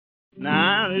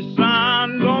Now the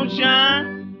sun gon'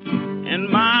 shine in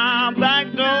my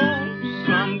back door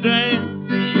someday.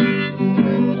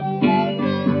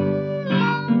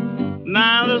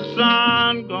 Now the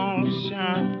sun gon'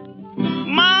 shine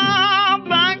my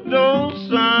back door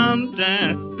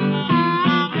someday.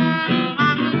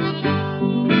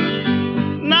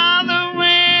 Now the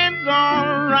wind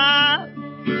gonna rise,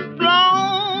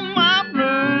 blow my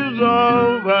blues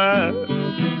over.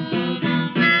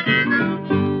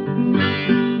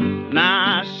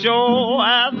 Now I sure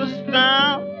as the star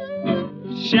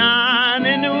shine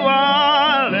in the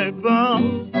world above.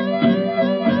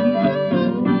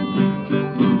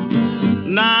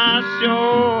 Now I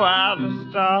sure as the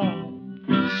star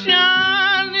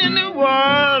shine in the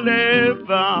world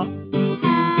above.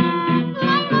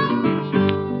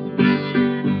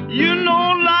 You know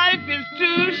life is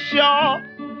too short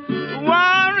to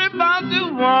worry about the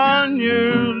one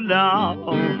you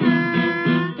love.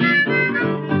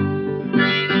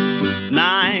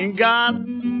 Now I ain't got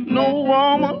no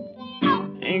woman,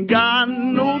 ain't got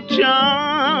no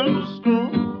child to school.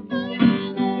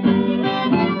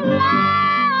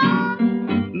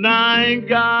 Now I ain't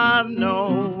got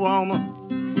no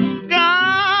woman,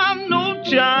 got no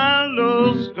child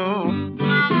to school.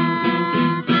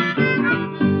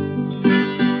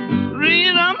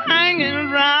 Read I'm hanging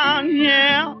around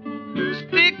here,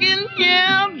 sticking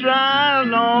here, dry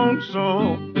long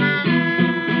so.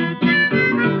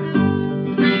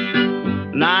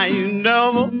 Now you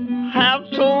never have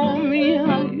told me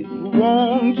how you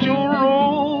want your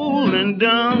rolling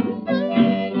done.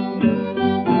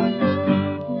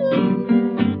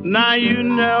 Now you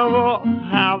never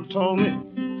have told me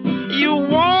you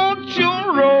want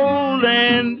your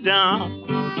rolling done.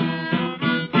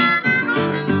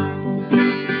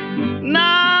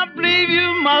 Now I believe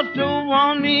you must have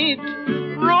want me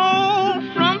to roll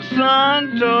from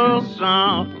sun to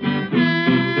sun.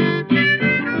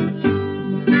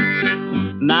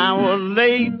 Now it was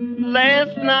late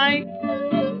last night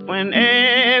when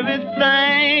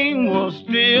everything was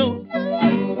still.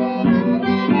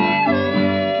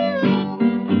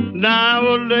 Now it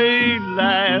was late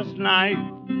last night,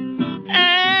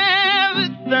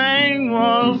 everything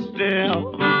was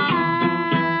still.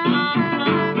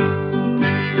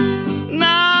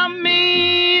 Now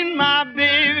me and my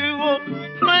baby was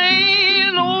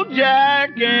playing old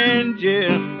Jack and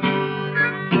Jill.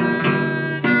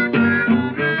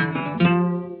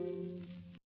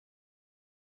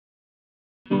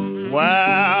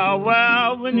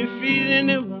 Well, when you're feeling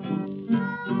it,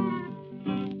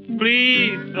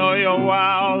 please throw your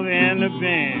wow in the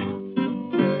bin.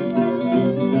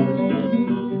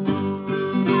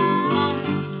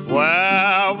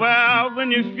 Well,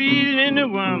 when you're feeling the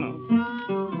winter,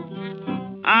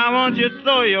 I want you to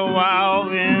throw your wow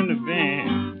in the bin.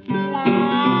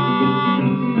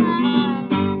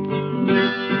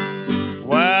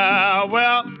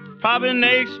 Well, probably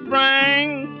next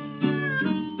spring,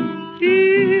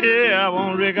 yeah, I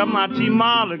won't rig up my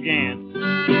T-Mall again.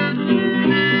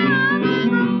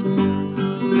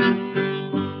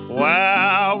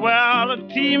 Well, the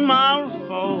T-Mall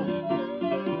folk,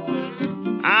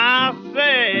 I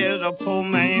say is a poor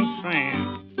man's friend.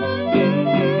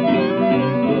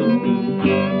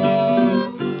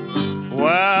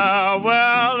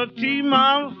 Well, the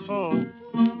T-Mall folk,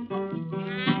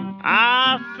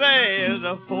 I say is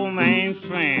a poor man's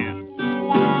friend.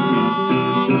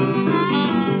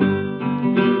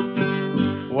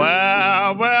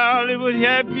 Well, it would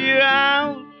help you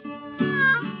out,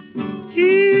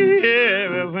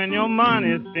 yeah, when your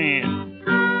money's thin.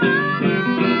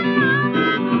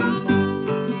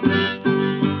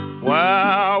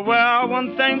 Well,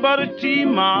 one thing about a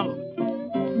T-Mall,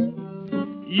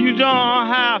 you don't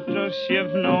have to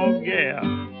shift no gear.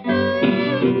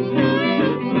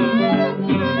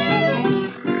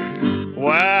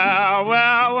 Well,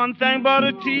 one thing about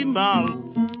a T-Mall,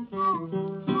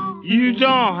 you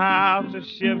don't have to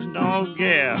shift no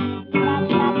gear.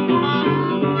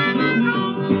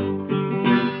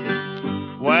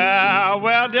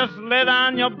 Well, just let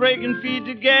on your brake and feed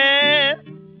the gas.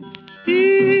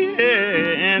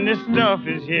 Yeah, and this stuff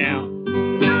is here.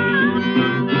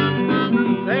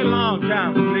 Stay a long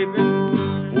time, sleepy.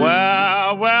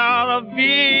 Well, a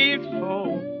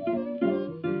beautiful,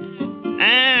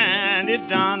 and it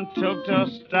done took the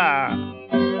style.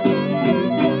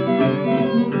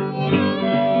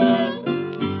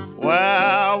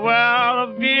 Well, a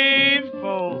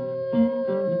beautiful,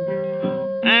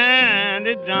 and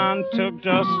it done took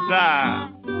the style.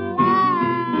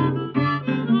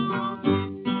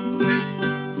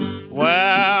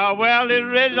 Well, it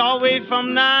raised all the way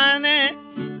from 90.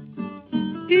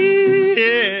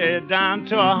 down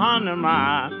to 100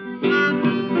 miles.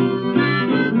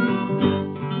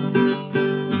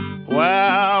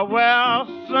 Well,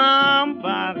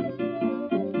 somebody,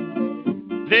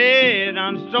 they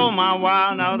done stole my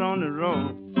wild out on the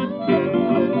road.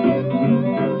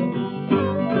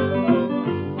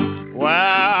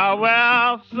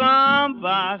 Well,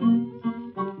 somebody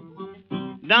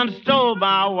done stole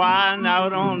my wine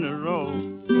out on the road.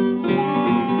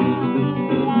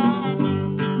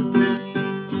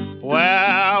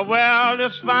 Well,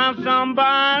 let's find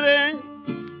somebody.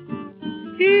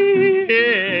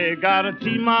 He got a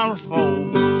T-model 4.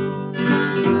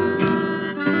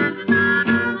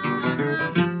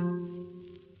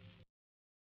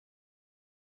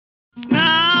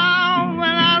 Now,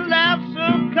 when I left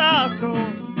Chicago,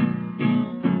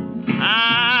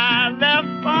 I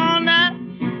left on that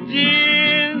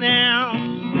Jailhouse.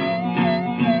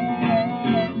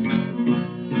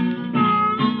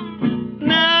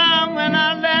 Now, when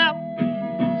I left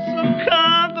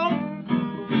Chicago,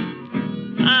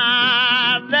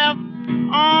 I left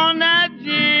on that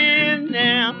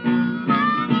Jailhouse.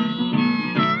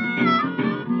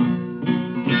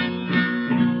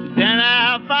 Then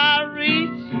if I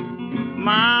reach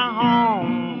my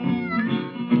home,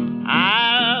 I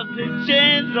have to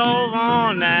change over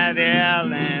on that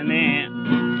L&N.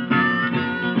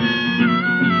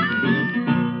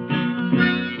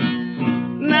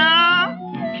 Now,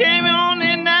 came on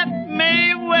in that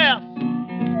May West,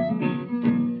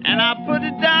 and I put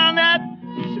it down at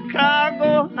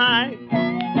Chicago Heights.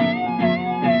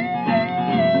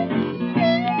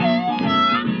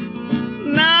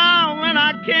 Now, when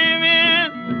I came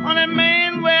in on the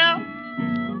main well,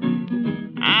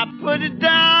 I put it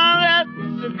down at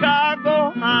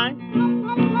Chicago Heights.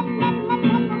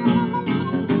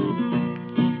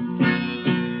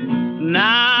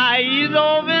 Now he's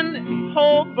over in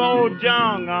Hobo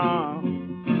Jungle,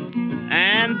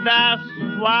 and that's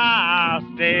why I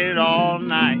stayed all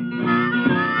night.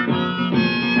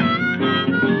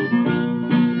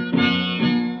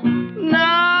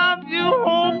 Now if you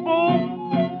hobo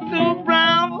through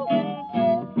Brownville,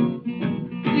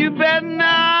 you better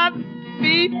not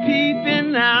be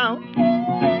peeping out.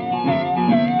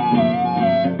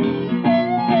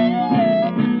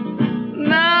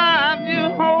 Now if you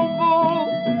hobo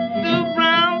through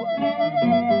Brownville,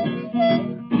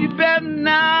 you better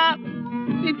not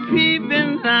be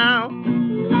peeping out.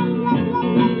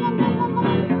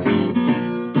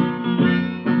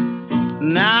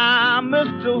 Now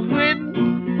Mr.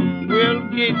 Whitten will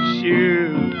get you,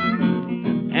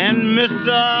 and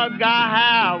Mr.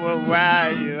 Jailhouse will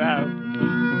wear you out.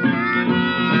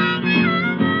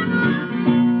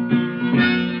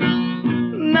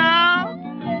 Now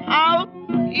out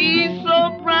east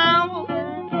of Brownville,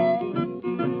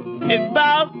 it's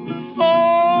about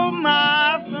 4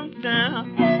 miles from town.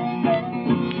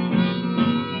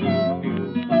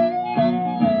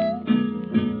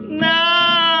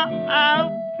 Now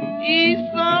out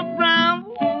east of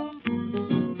Brownville,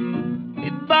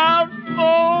 it's about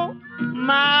 4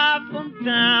 miles from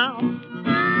town.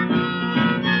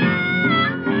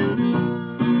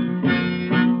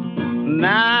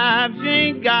 Now if you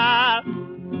ain't got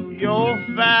your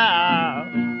file,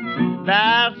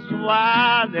 that's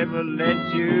why they will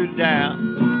let you down.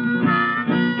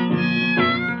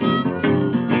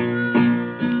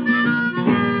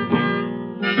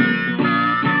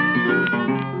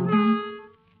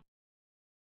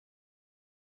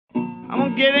 I'm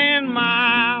gonna get in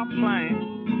my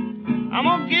plane. I'm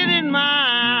gonna get in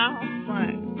my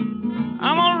plane.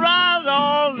 I'm gonna ride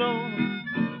all over.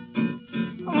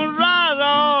 I'm gonna ride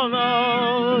all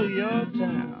over your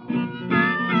town.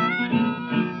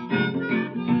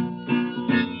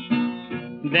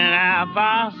 Then if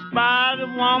I spy the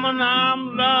woman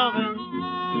I'm loving,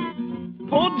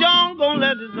 poor John gonna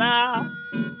let his eye.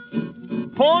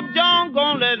 Poor John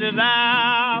gonna let his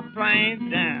eye plane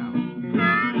down.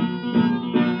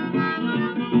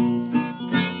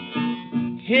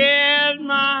 Here's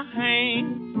my hand.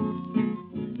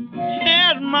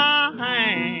 Here's my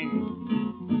hand.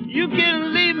 You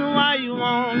can leave me while you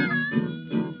want.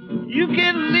 You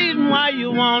can leave me while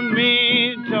you want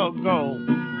me to go.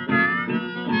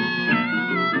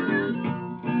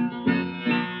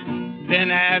 Then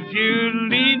if you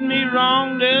lead me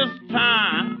wrong this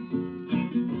time,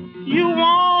 you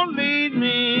won't lead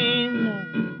me,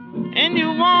 and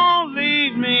you won't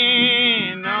lead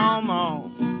me no more.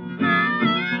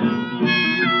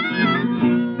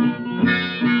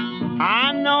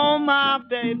 I know my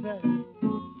baby,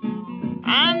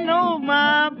 I know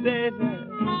my baby,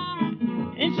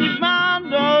 and she bound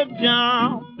to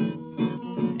jump,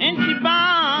 and she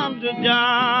bound to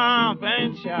jump.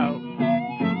 Jailhouse.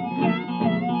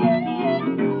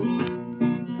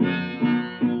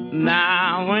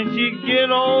 Now when she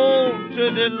get old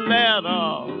to the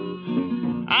ladder,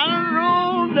 I done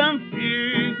rolled them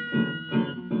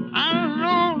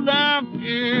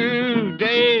few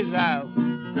days out.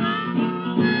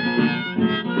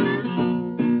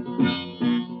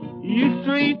 You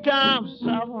 3 times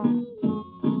 7,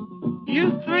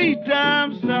 you 3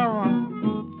 times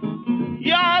 7.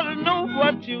 You ought to know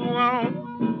what you want.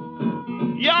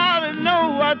 You ought to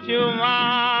know what you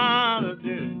want to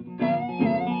do.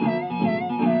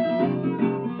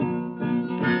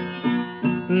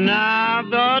 Now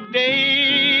the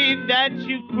day that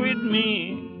you quit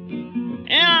me,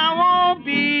 and I won't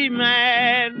be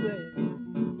mad with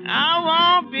you. I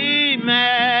won't be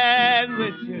mad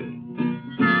with you.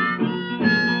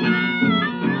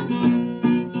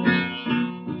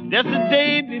 That's the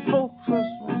day before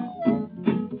Christmas.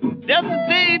 That's the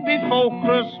day before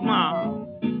Christmas.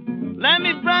 Let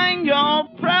me bring your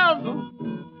present.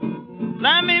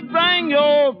 Let me bring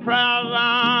your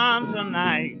present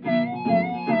tonight.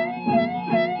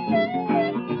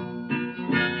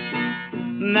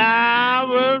 Now I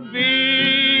will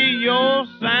be your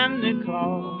Santa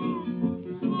Claus,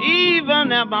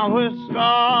 even if my whisker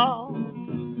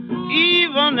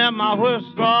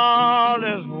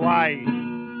is white.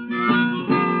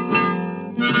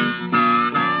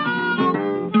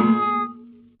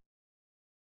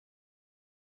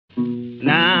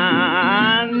 Now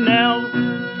I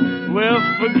never will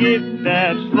forget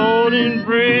that floating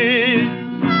bridge.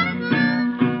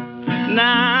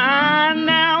 Now I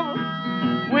never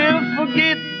will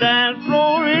forget that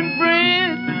floating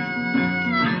bridge.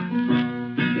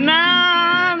 Now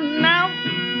I never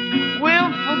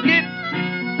will forget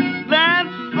that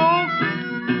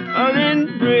floating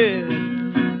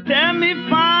bridge. Tell me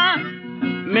 5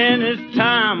 minutes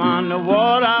time on the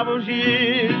water I was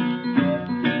here.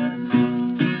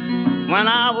 When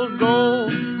I was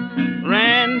gold,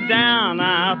 ran down,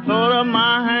 I thought of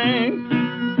my hand.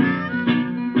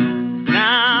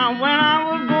 Now when I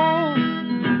was gold,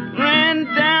 ran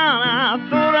down, I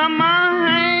thought of my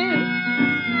hand.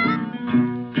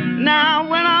 Now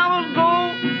when I was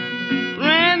gold,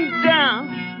 ran down,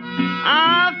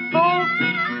 I thought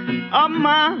of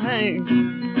my hand.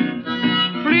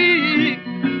 Please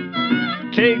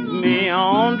take me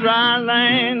on dry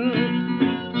land.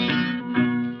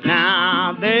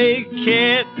 Now they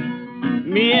kept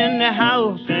me in the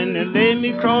house and they laid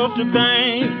me across the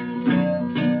bank.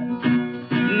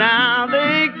 Now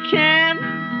they kept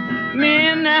me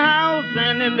in the house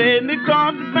and they laid me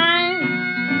across the bank.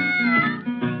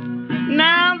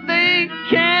 Now they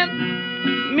kept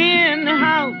me in the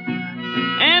house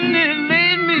and they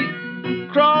laid me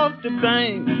across the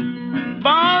bank.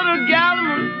 Bought a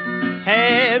gallon,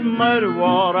 had muddy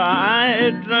water I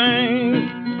had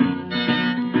drank.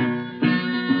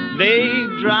 They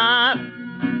dried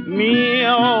me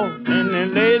off and they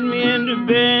laid me in the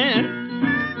bed.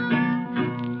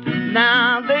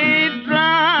 Now they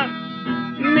dried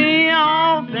me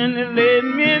off and they laid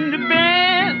me in the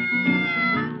bed.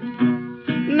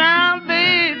 Now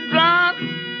they dried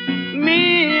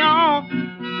me off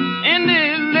and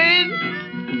they laid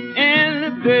me in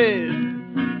the bed.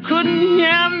 Couldn't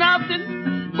hear nothing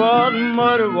but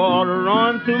muddy water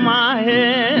run through my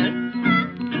head.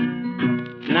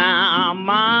 Now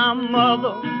my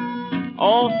mother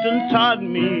often taught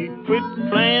me quit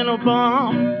playing a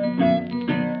bum.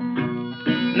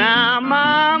 Now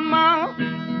my mama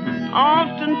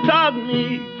often taught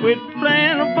me quit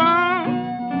playing a bum.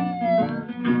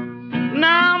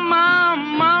 Now my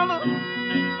mother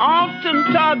often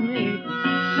taught me,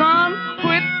 son,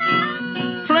 quit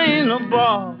playing a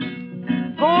ball.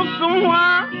 Go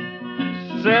somewhere,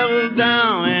 settle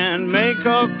down and make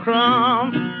a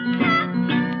crumb.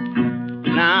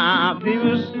 Now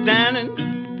people standing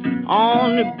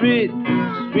on the bridge,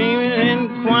 screaming and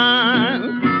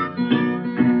crying.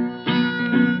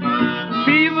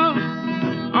 People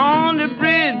on the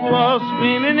bridge was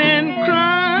screaming and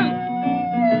crying.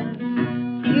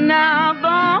 Now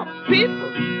the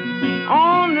people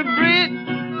on the bridge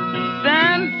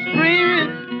stand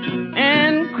screaming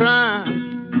and crying.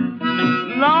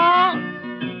 Lord,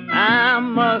 I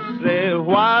must say,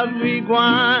 what we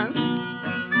going?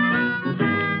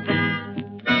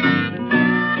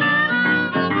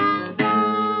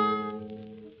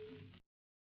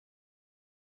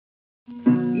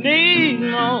 Need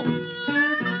more.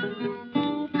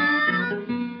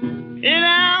 It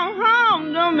out home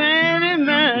to many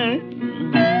men.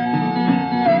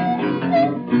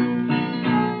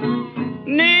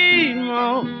 Need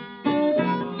more.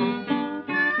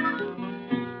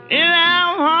 It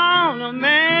out home.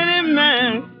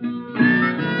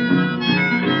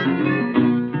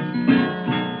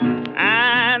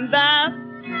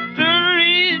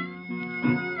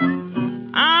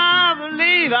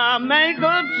 make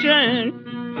a change.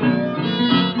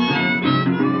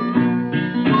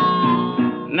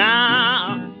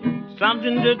 Now,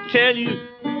 something to tell you.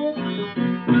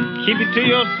 Keep it to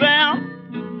yourself.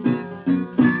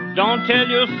 Don't tell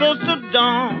your sister,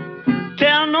 don't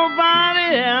tell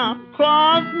nobody else.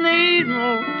 'Cause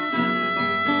Negro,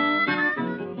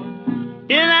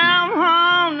 it have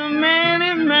harm to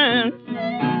many men.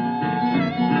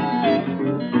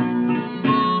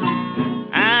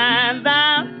 And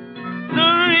that's the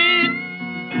reason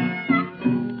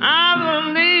I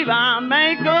believe I'll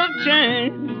make a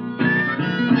change.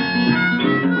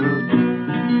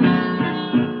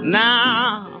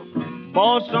 Now,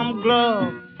 bought some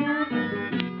gloves,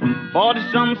 bought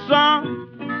some socks.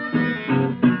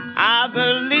 I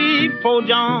believe poor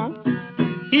John,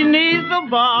 he needs a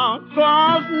bar.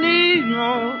 'Cause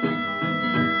Negro,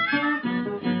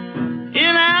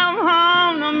 it have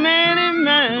harm to many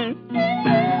men.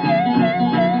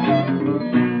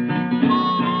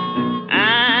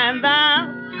 And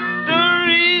that's the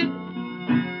reason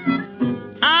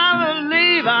I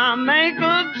believe I'll make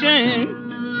a change.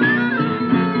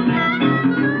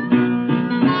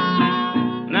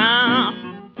 Now,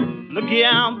 look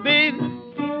here, baby,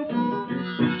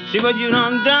 see what you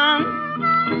done.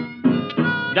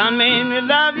 Done made me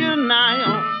love you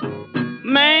now.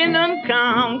 Man done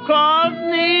come. 'Cause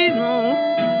Negro,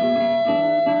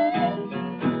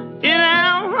 it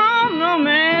have harm no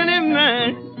many men.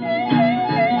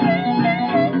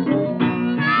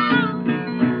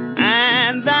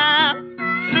 And that's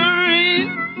the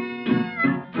reason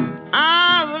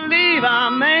I believe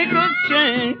I'll make a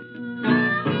change.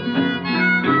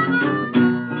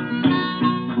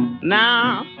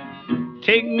 Now,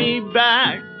 take me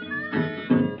back.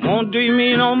 Won't do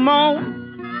me no more.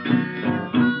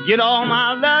 Get all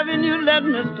my loving, you let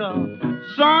me stop.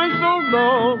 So-and-so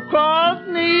go. 'Cause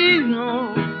Negro,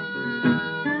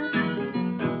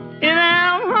 it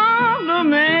have harm to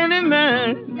many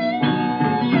men.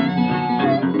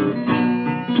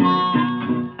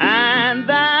 And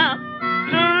that's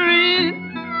the reason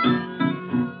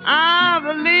I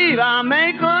believe I'll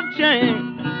make a change.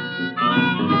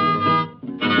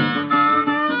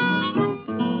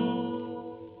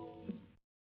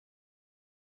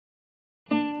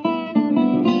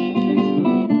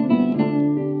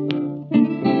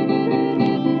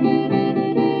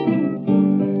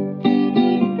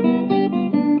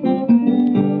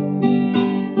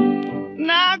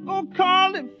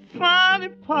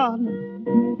 Partner,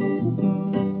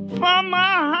 for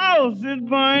my house is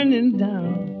burning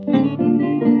down.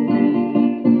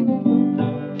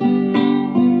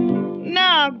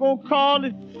 Now I go call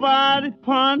the fire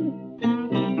department,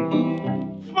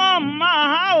 for my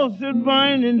house is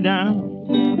burning down.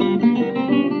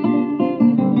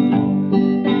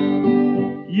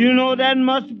 You know that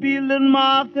must be little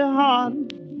Martha Harden,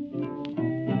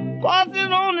 'cause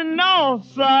it's on the north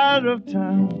side of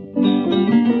town.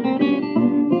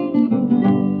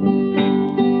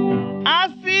 I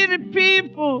see the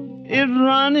people is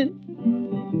running,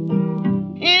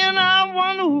 and I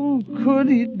wonder who could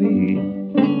it be.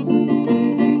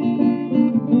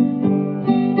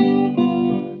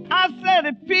 I said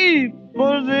the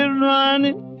people is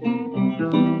running,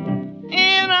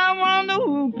 and I wonder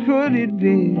who could it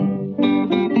be.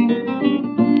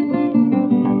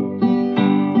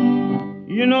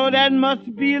 You know that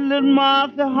must be little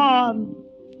Martha Harden.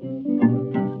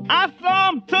 I saw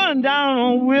him turn down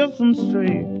on Wilson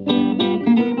Street.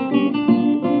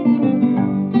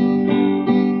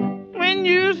 When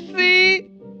you see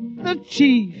the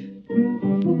chief,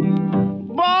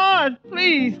 boys,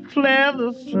 please clear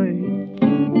the street.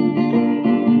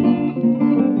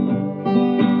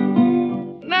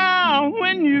 Now,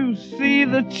 when you see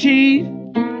the chief,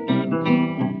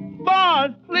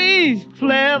 boys, please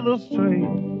clear the street.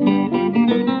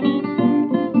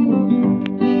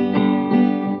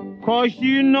 'Cause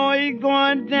you know he's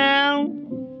going down.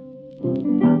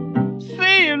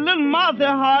 Save little Martha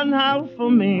Harden house for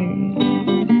me.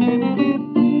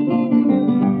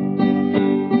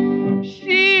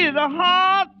 She's a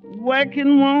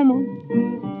hard-working woman.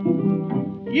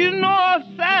 You know her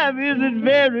savage is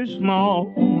very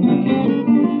small.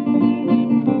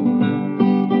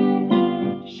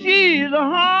 She's a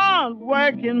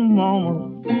hard-working woman.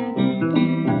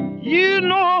 You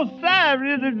know her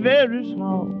savage is very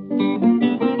small.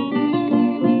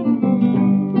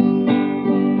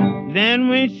 Then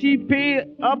when she pay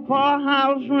up her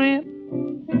house rent,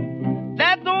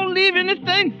 that don't leave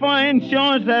anything for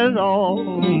insurance at all.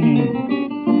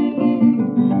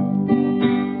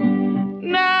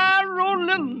 Now I wrote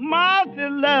little Martha a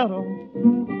letter.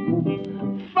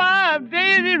 5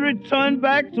 days he returned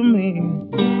back to me.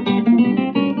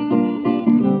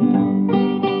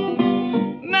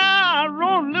 Now I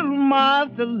wrote little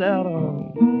Martha a letter.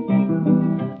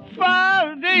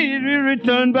 5 days he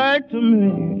returned back to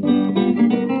me.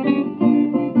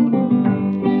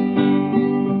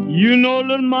 You know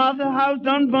little Martha's house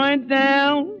done burnt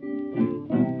down.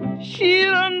 She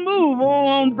done moved over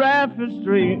on Bradford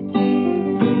Street.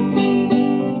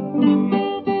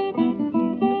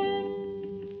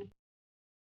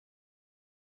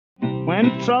 When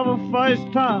trouble first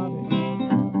started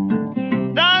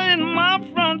down in my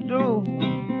front door,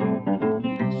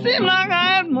 seemed like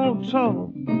I had more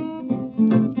trouble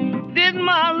did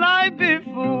my life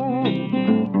before.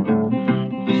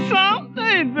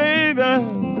 Someday, baby,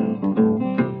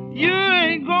 you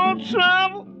ain't gonna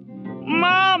trouble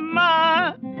my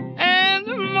mind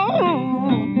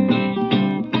anymore.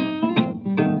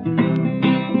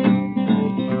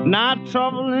 Not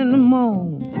trouble in the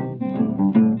morning,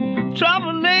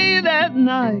 trouble late at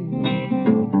night.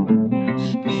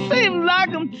 Seems like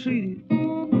I'm treated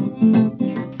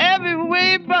every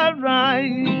way but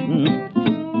right.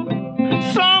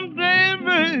 Someday,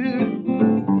 baby,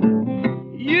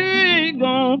 you ain't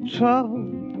gonna trouble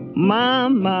my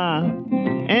mind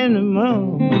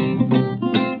anymore.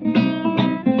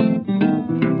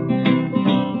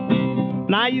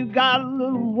 Now you got a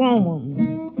little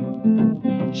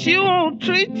woman, she won't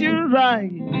treat you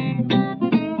right.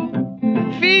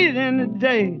 Feed in the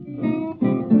day,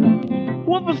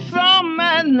 whoop a some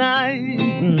at night.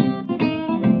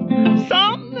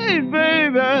 Someday,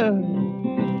 baby,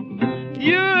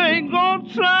 you ain't gonna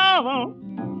trouble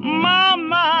my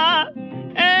mind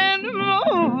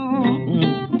anymore.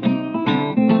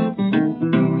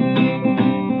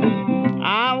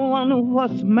 I wonder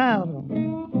what's the matter.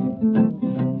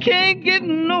 Can't get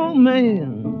no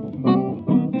man.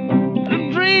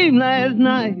 A dream last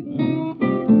night,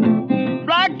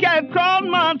 black cat caught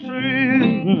my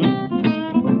tree.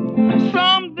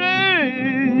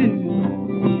 Someday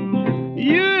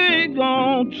you ain't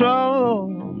gonna trouble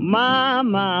my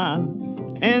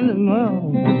mind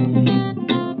anymore.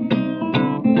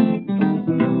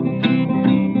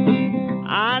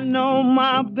 I know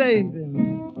my baby,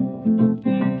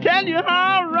 tell you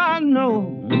how I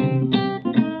know.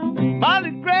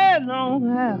 Body grad don't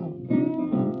have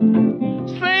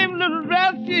same little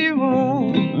dress she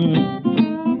wore.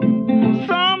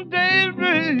 Someday,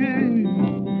 baby,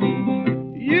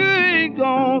 you ain't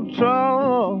gonna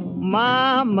trouble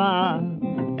my mind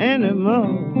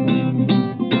anymore.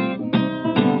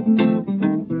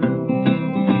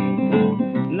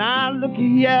 Now look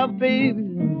here, baby,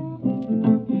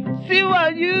 see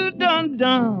what you done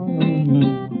done.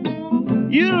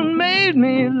 You done made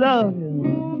me love you.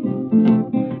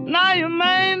 Now your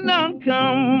man done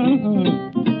come.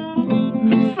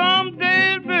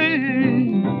 Someday,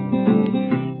 baby,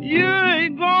 you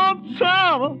ain't gonna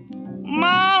trouble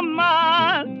my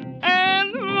mind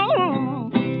anymore.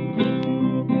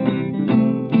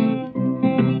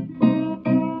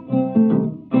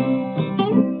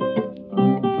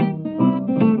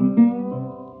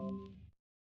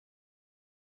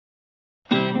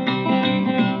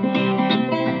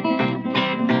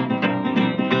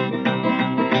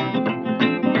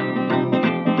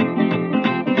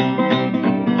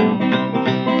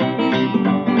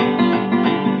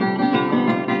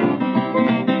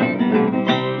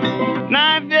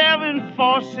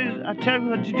 I tell you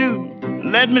what you do.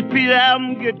 Let Miss Peter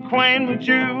Allen get acquainted with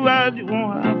you. Well, you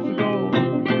won't have to go.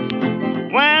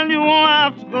 Well, you won't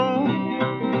have to go.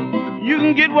 You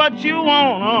can get what you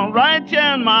want right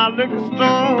here in my liquor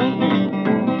store.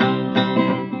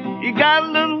 You got a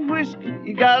little whiskey,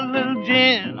 you got a little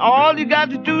gin. All you got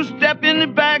to do is step in the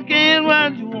back end.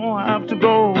 Well, you won't have to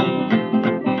go.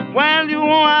 Well, you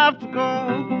won't have to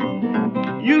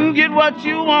go. You can get what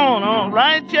you want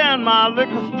right here in my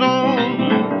liquor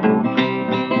store.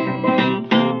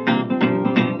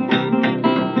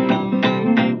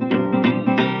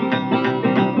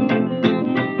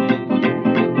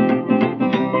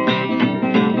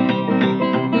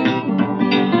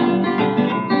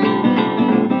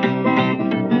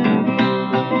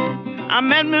 I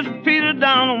met Mr. Peter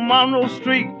down on Monroe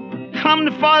Street. Come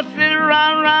to Far City,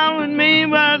 round with me.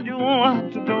 Well, you won't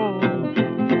have to go.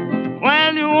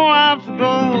 Well, you won't have to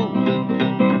go.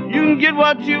 You can get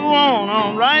what you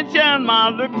want right here in my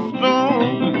liquor store.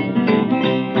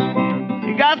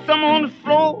 You got some on the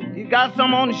floor, you got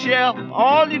some on the shelf.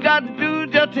 All you got to do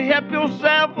is just to help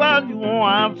yourself. Well, you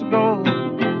won't have to go.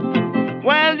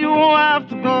 Well, you won't have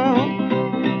to go.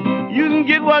 You can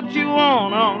get what you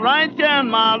want right here in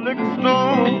my liquor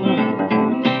store.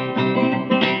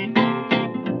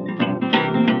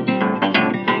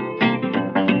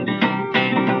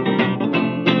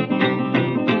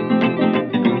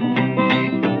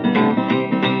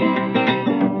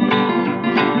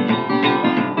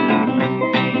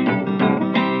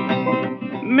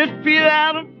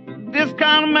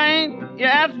 You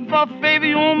asking for a favor,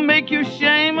 you won't make you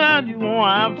shame, well, you won't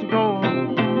have to go.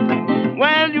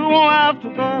 Well, you won't have to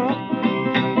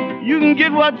go. You can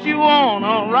get what you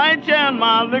want right here in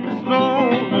my liquor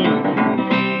store.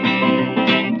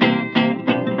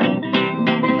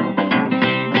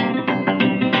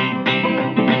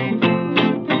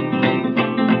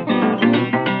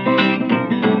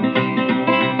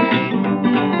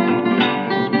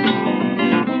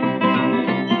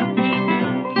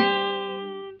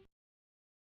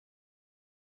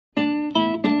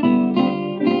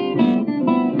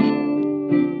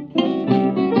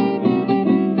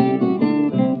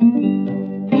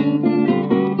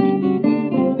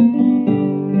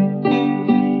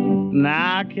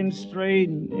 I can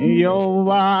straighten your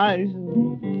wise.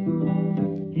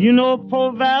 You know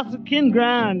poor Vassal can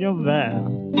grind your vow.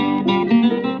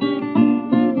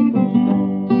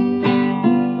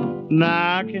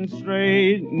 Now I can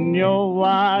straighten your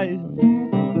wise.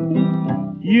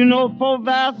 You know poor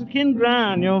Vassal can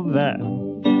grind your vow.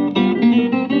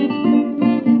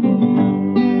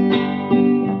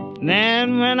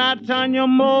 Then when I turn your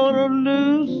motor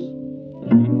loose,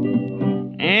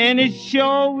 and it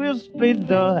sure will split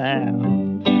the house.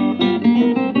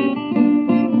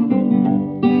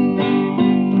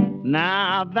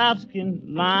 Now Vassal can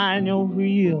line your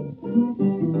wheel.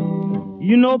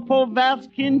 You know poor Vassal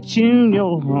can tune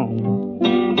your horn.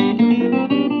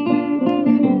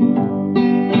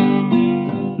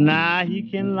 Now he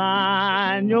can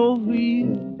line your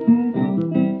wheel.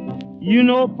 You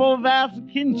know poor Vassal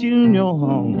can tune your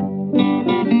horn.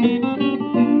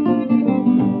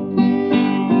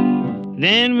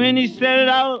 Then when he set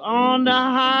out on the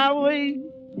highway,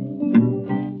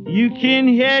 you can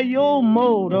hear your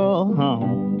motor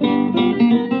hum.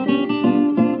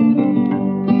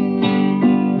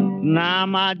 Now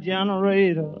my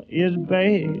generator is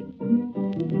bad,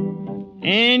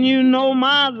 and you know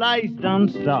my lights done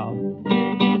stopped.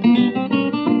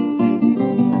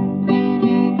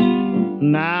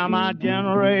 Now my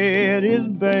generator is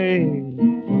bad,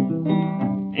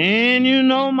 and you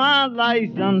know my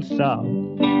lights done stopped.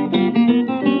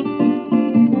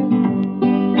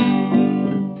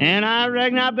 And I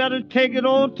reckon I better take it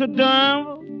over to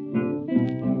Denver,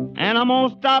 and I'm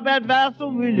gonna stop at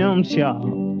Vassal Williams shop.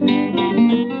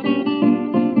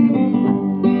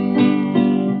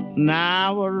 Now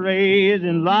I was raised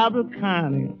in Lobby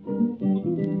County.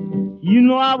 You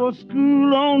know I was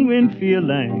schooled on Winfield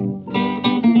Lane.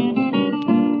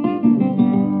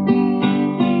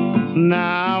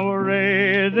 Now I was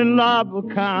raised in Lobby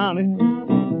County,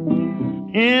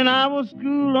 and I was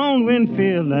schooled on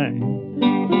Winfield Lane.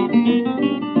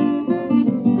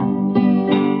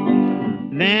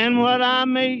 Then what I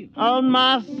made of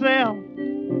myself,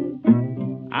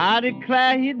 I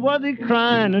declare it was a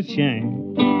crying of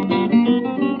shame.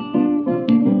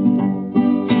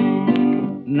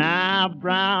 Now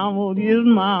Brownwood is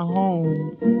my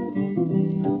home,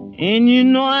 and you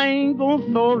know I ain't gonna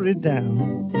throw it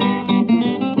down.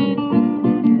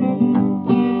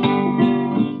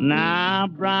 Now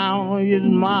Brownwood is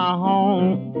my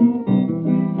home,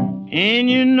 and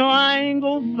you know I ain't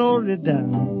gonna throw it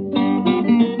down.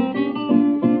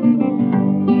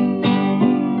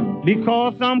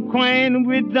 Because I'm acquainted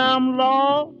with them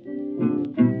laws,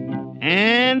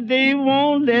 and they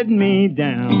won't let me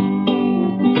down.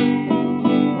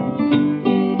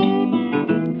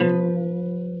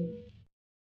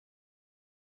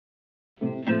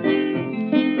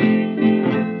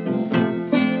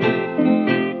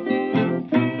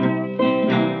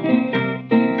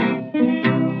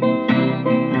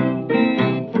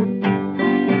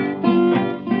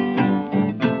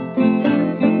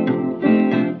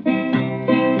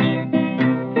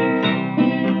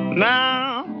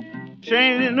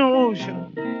 Changing the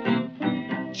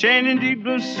ocean, changing deep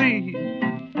blue sea.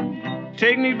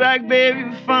 Take me back, baby,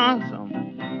 find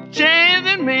some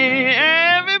changing me,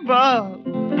 everybody.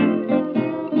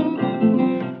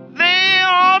 They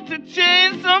ought to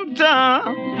change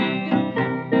sometime,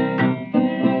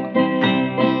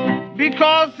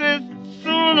 because it's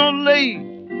sooner or late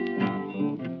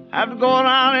have to go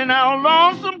around in our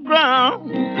lonesome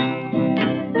ground.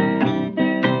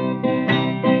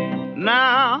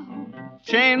 Now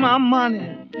change my money,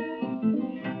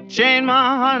 change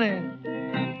my honey.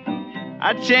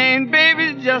 I change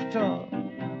baby just to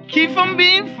keep from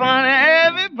being funny,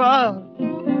 everybody.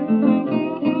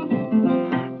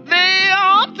 They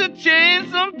ought to change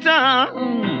sometime,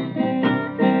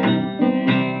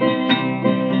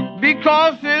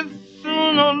 because it's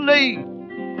sooner or late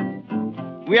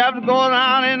we have to go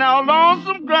around in our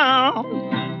lonesome ground.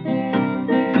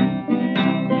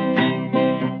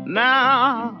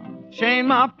 Now change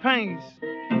my pants,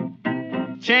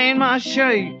 change my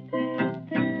shirt.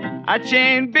 I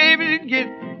change baby to get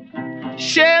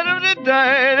shed of the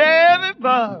dirt.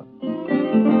 Everybody,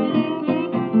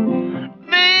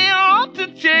 they ought to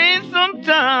change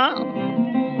sometime,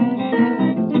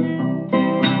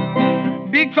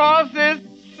 because it's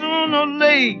sooner or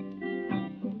late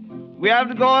we have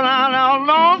to go down our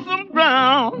lonesome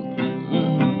ground.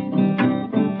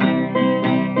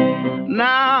 Now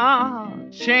I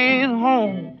change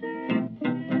home,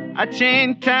 I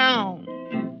change town,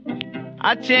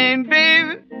 I change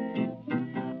baby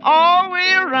all the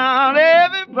way around.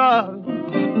 Everybody,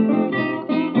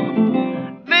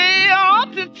 they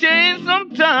ought to change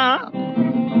sometime,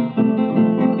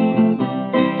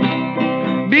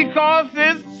 because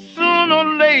it's sooner or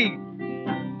late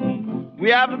we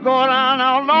have to go down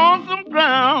our lonesome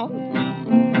ground.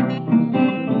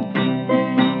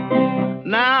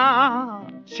 Now I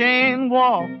change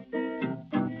walk,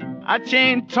 I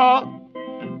change talk,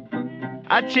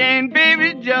 I change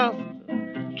baby just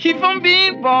keep from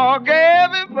being bog.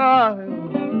 Everybody,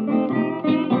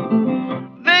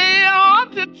 they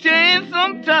ought to change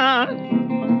sometime,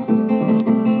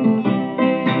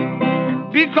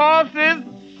 because it's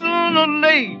sooner or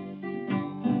late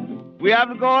we have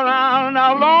to go down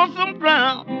our lonesome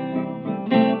ground.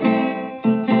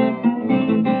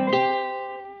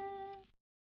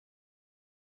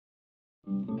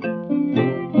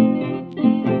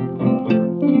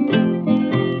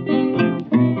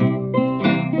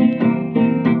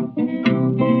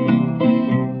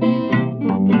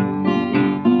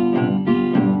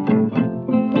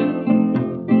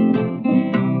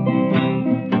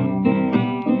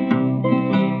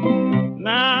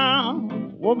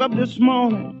 Woke up this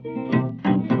morning,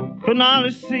 could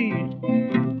not see it.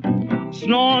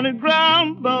 Snow on the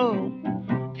ground above,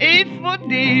 8 foot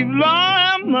deep, Lord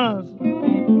have mercy.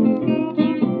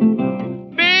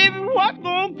 Baby, what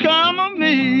gonna come of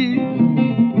me?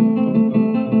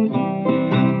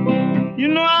 You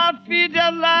know I feel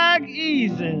just like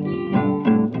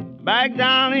easing back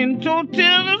down into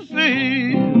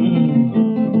Tennessee.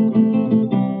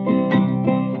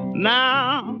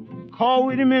 Now, call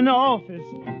with him in the office,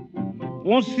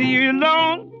 won't see you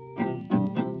alone.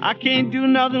 I can't do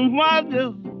nothing but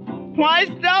this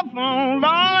white stuff on, Lord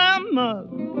have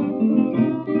mercy.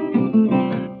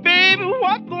 Baby,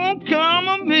 what gonna come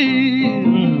of me?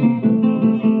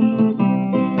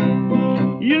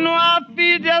 You know I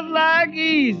feel just like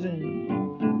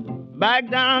easing back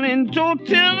down into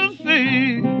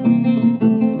Tennessee.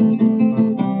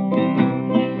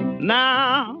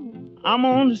 Now I'm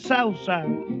on the south side,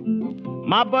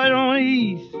 my buddy on the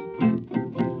east.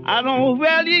 I don't know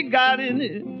where he got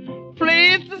any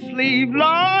place to sleep, Lord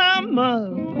have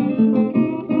mercy.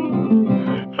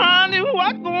 Honey,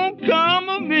 what gonna come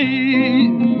of me?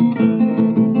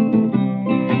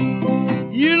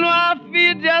 You know I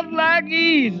feel just like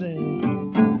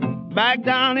easing back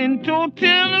down into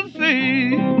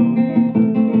Tennessee.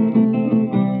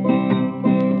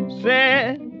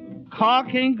 Said car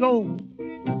can't go,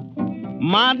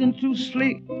 mountain too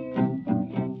slick,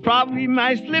 probably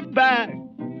might slip back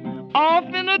off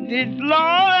in a ditch,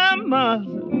 Lord have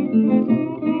mercy.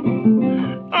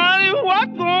 Honey,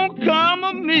 what gonna come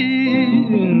of me?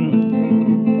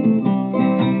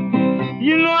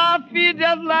 You know I feel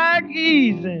just like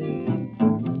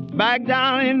easing back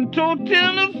down into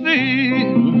Tennessee.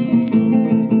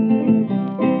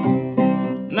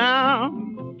 Now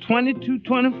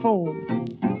 2224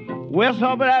 West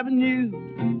Hubbard Avenue,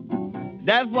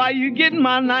 that's why you get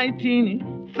my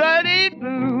 1930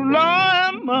 blue, Lord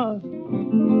have mercy.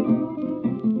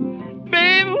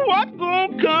 Baby, what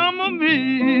gonna come of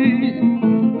me?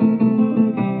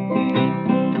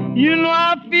 You know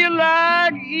I feel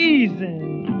like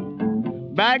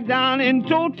easing back down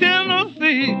into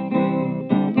Tennessee.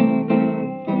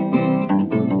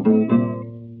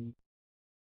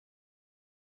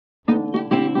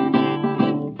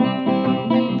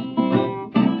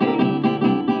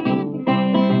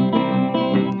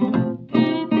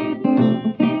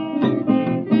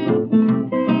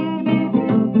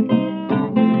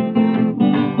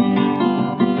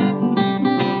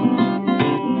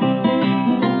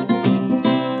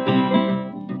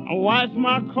 Wash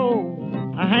my clothes,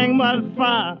 I hang by the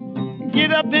fire.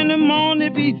 Get up in the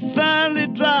morning, be thoroughly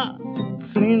dry.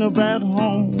 Clean up at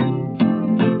home,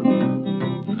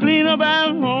 clean up at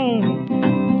home,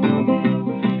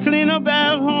 clean up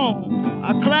at home.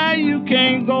 I cry, you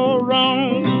can't go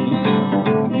wrong.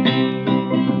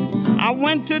 I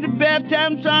went to the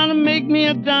bedtime trying to make me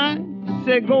a dime.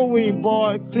 Said, go away,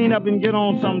 boy, clean up and get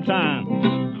on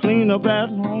sometime. Clean up at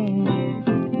home,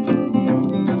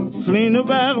 clean up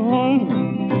at home.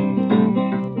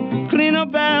 Clean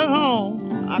up at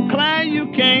home. I cry, you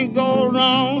can't go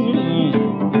wrong.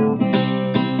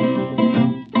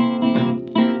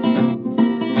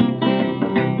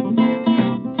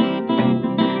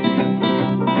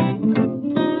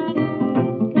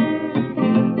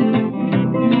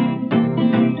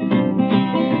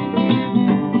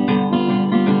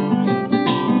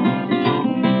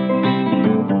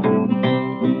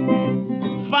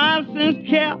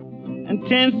 Cap and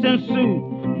 10-cent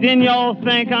suit. Then y'all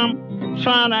think I'm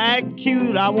trying to act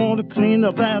cute. I want to clean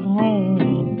up at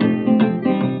home.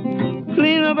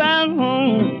 Clean up at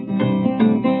home.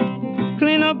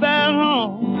 Clean up at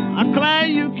home. I cry,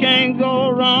 you can't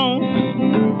go wrong.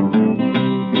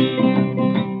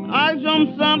 I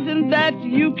some something that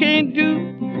you can't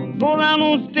do. Go down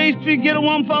on State Street, get a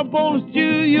one for a bowl of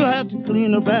stew. You have to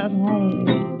clean up at home.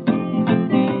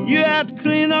 You have to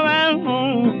clean up at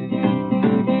home.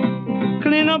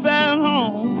 Clean up at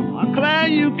home. I cry,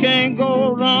 you can't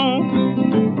go wrong.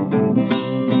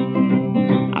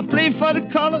 I play for the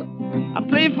color, I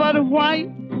play for the white.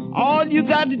 All you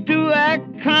got to do act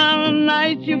kind of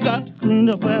nice. You got to clean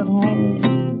up at home.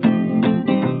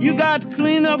 You got to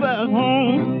clean up at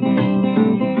home.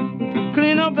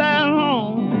 Clean up at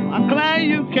home. I cry,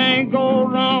 you can't go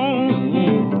wrong.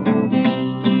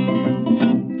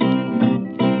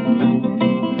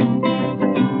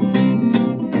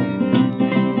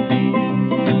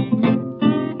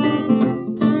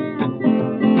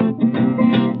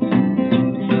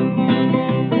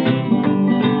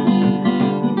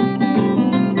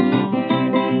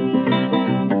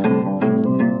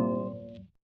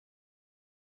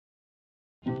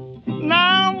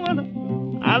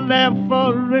 I left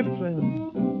for Ripley.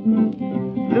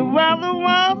 The weather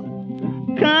was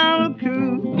kind of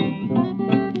cool.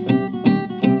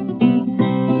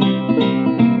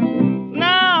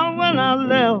 Now when I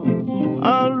left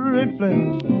Ripley,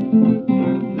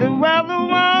 the weather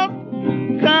was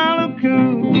kind of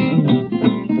cool.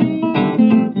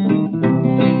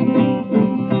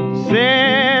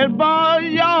 Said, boy,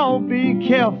 y'all be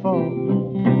careful.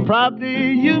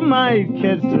 Probably you might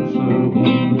catch the flu.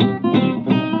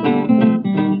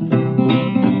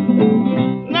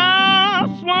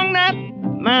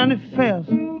 Manifest.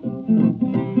 I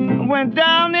went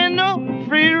down in the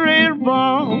free rail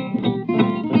bar.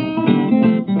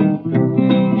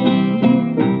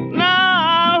 Now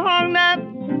I hung that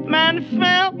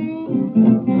manifest.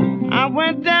 I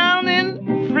went down in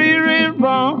the free rail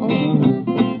bar.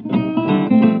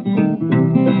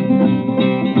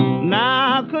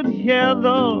 Now I could hear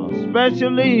the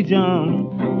special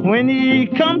agent when he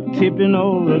come tipping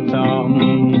over the top.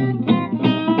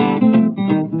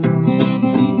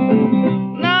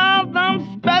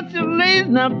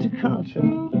 Up to country,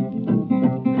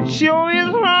 sure is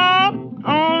hard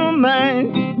on a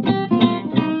man.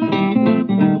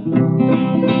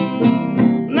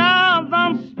 Now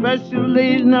them special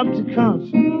ladies up to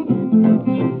country,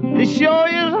 it sure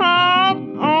is hard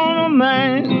on a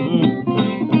man.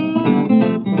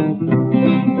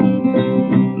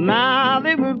 Now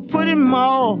they would put him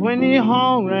off when he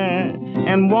hungry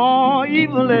and won't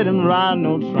even let him ride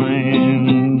no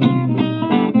train.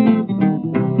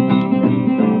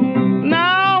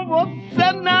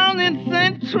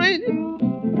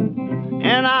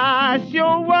 And I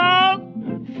sure was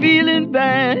feeling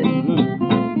bad.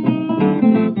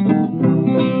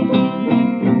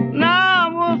 Now I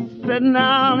was sitting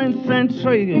down in St.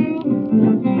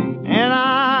 Trading, and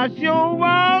I sure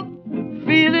was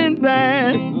feeling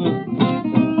bad.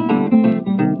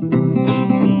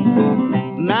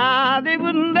 Now they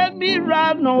wouldn't let me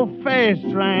ride no fast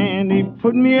train. They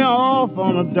put me off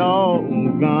on a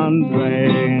doggone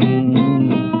train.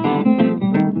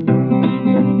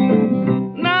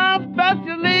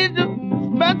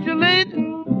 Special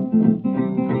agent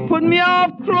put me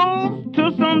off close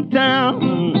to some town.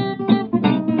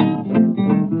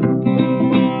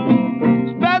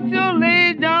 Special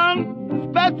agent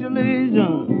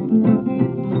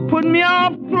put me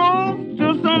off close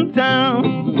to some town.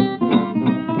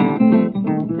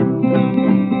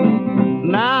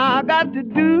 Now I got to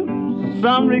do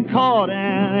some recording,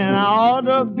 and I ought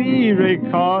to be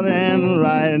recording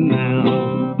right now.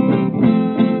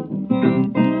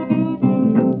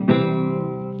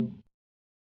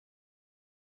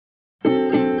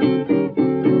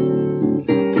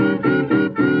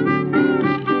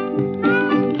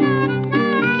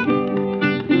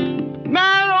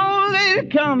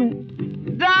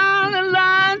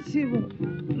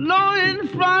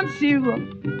 She was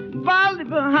volley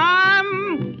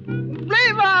behind,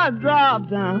 believe I dropped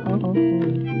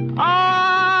down.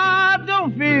 Oh,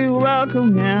 don't feel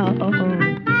welcome now.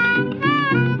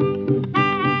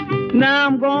 Now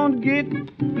I'm gonna get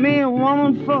me a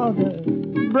woman for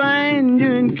the brand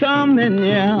new incoming,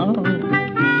 yeah.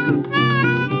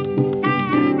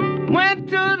 Went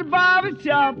to the barber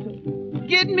shop to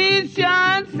get me a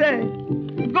shine set.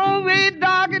 Go way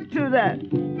darker to that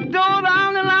door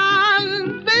down the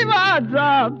line, baby, I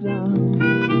dropped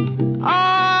down. Oh,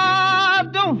 I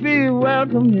don't feel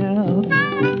welcome now.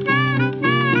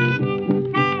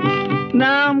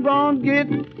 Now I'm gonna get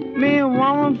me a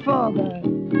woman for that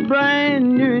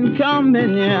brand new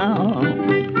incoming, yeah.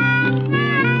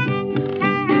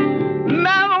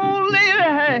 That old lady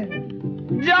had a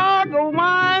jug of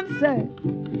wine, said,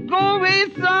 go away,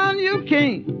 son, you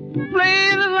can't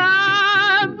play the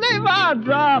line, believe I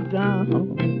dropped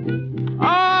down. Oh,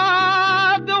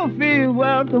 I don't feel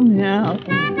welcome now.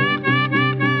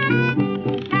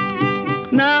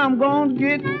 Now I'm gonna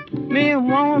get me a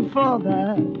woman for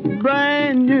that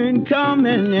brand new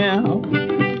incoming, yeah.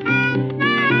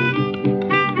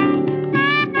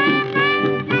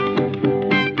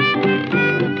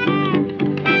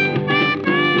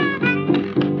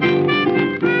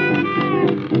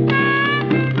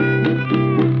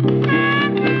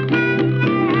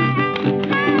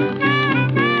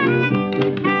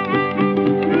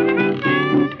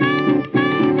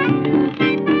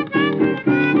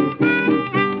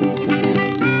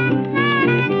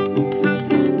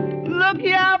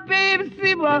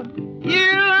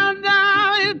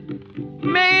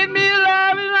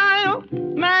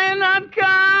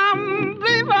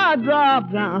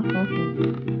 Down.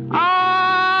 Oh,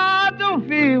 I don't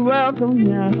feel welcome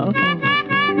now.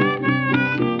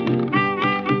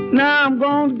 Now I'm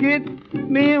gonna get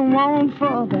me a woman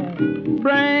for that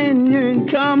brand new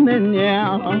incoming,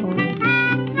 yeah.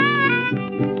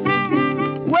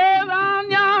 Well, down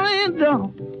yonder in the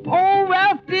old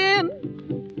West End,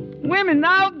 women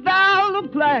out there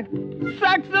look like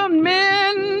Saxon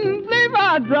men. Believe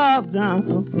I dropped down.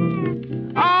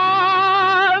 Oh,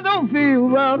 I don't feel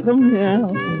welcome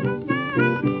now.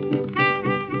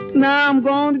 Now I'm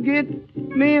gonna get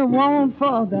me a woman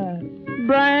for that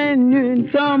brand new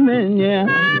incoming, yeah.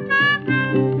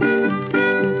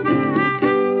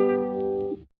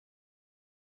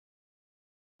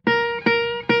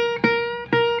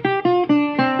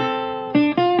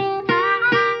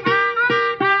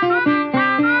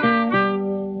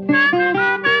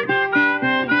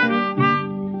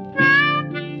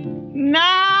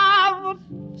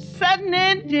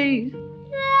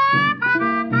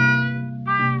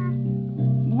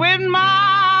 With my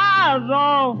eyes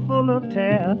all full of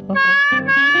tears,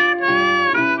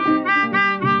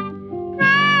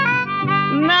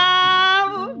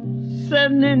 now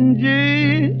sitting in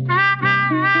jail,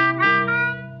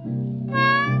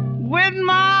 with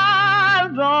my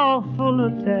eyes all full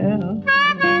of tears.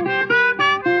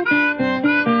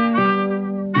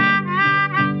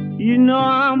 You know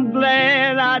I'm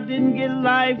glad I didn't get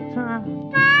lifetime.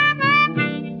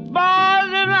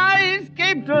 Boys and I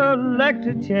escaped a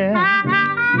electric chair.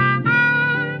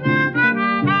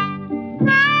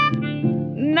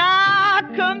 Now I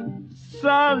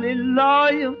consult a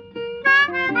lawyer,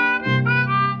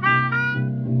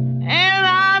 and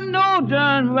I know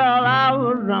darn well I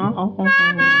was wrong.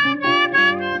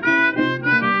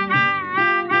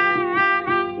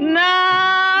 Now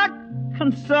I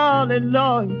consult a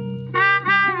lawyer,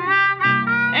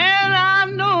 and I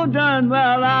know darn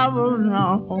well I was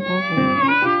wrong.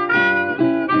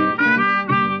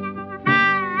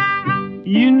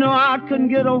 You know I couldn't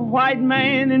get a white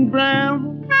man in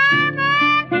Brown.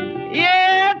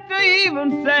 Yeah, they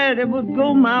even said it would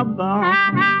go my bond.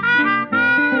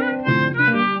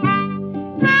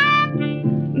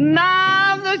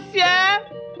 Now the sheriff,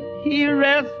 he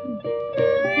arrested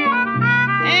me,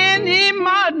 and he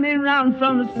marched me round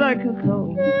from the circuit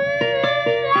court.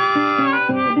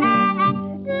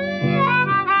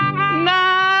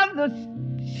 Now the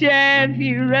sheriff,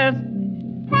 he arrested me.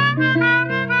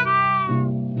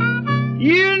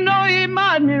 You know he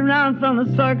marched me round from the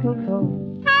circle court.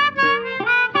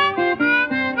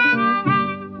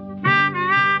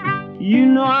 You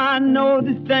know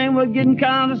this thing was getting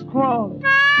kind of squally.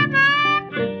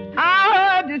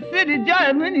 I heard the city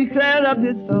judge when he cleared up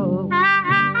his throat.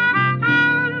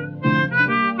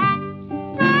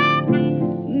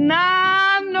 Now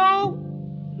I know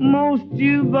most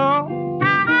you boys,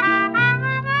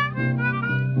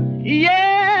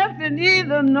 yes, and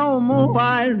either no more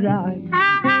white rice.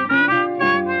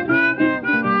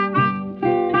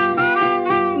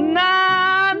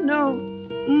 Now I know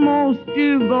most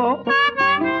you boys,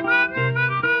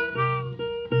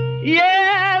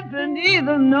 yes, and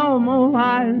either no more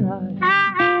white rice.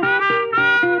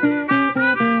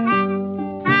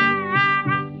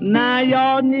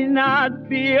 y'all need not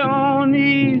be on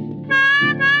ease.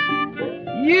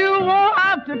 You won't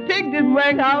have to take this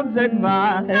warehouse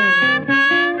advice.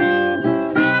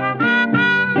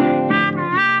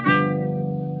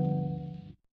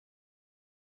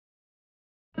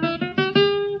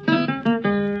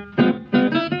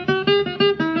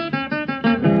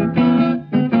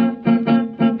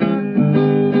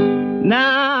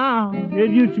 Now, it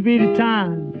used to be the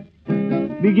time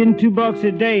we getting $2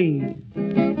 a day,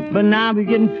 but now we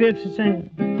getting 50 cents.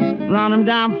 Run them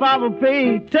down, father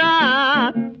pay.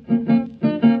 Time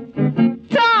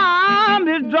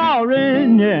is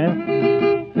drawing, yeah.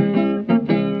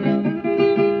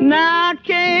 Now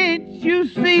can't you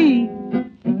see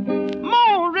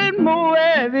more and more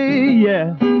heavy,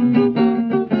 yeah.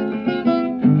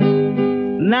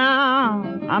 Now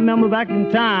I remember back in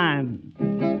time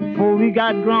before we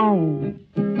got grown,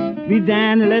 we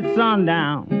danced and let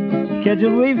sundown catch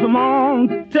it away from on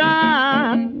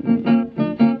time.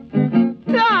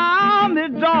 Time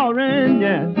is drawing,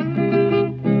 yeah.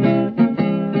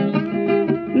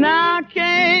 Now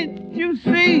can't you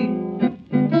see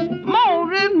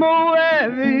more and more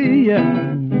heavy,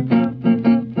 yeah.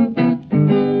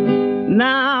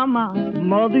 Now my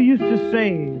mother used to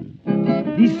say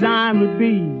these signs would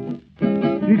be,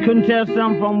 we couldn't tell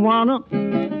some from one,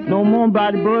 no more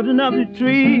by the burden of the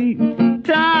tree.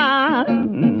 Time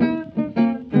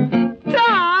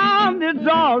is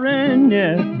drawing,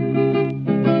 yeah.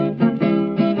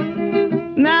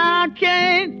 Now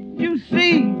can't you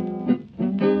see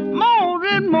more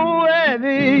and more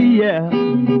heavy, yeah.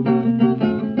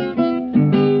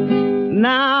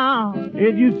 Now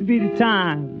it used to be the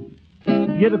time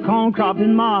get a corn crop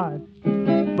in March,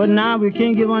 but now we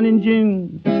can't get one in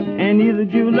June and either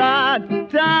July.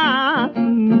 Time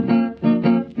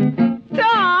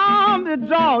is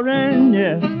drawing,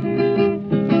 yeah.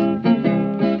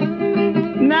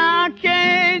 Now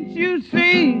can't you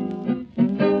see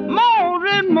more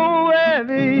and more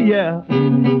heavy, yeah.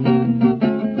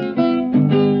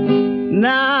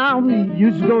 Now we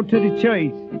used to go to the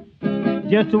church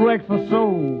just to work for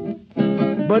soul,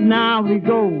 but now we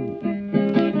go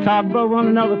talk about one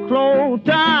another close.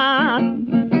 Time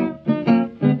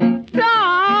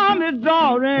is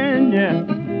drawing, yeah.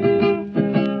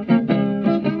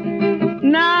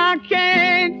 Now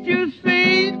can't you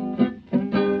see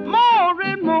more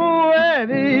and more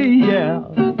heavy, yeah.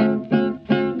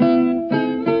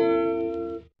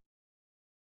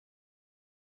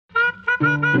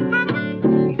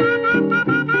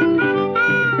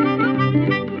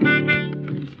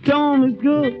 Storm is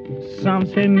good, some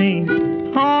say mean.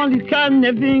 All you cotton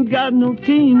if you ain't got no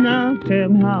team. Now tell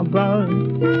me how about it.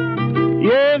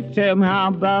 Yes, tell me how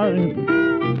about it.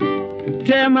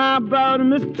 Tell me how about it.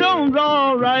 Miss Stone's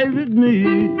all right with me.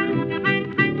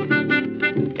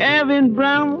 Kevin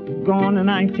Brown gone to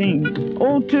 19.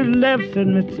 Oh, to the left said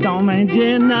Mr. Storm ain't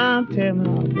Jen. Now tell me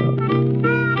how about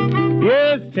it.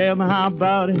 Yes, tell me how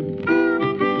about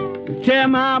it. Tell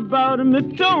me how about it. Miss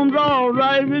Stone's all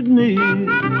right with me.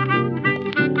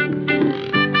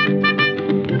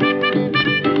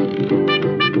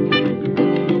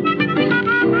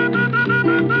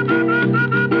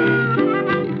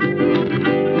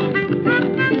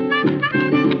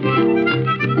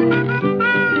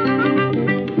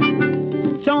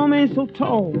 So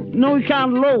tall, no, he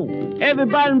kind of low.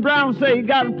 Everybody in Brown say he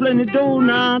got plenty dough.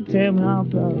 Now tell me how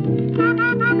about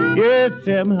it. Yes,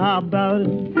 tell me how about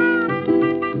it.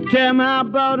 Tell me how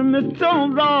about it. Miss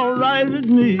Stone's all right with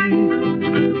me.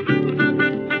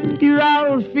 You out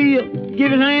on the field,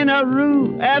 give his hand a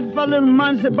rule. Ask for a little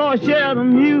money, say, boy, share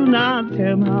them you. Now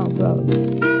tell me how about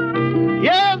it.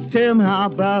 Yes, tell me how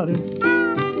about it.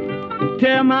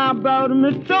 Tell me how about it.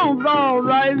 Miss Stone's all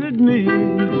right with me.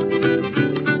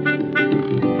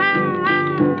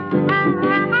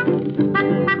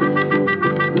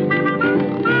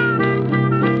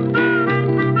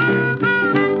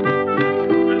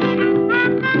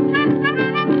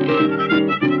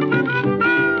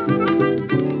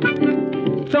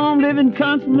 In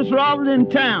country, Miss Robert in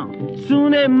town.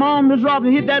 Soon as mom, Miss Robert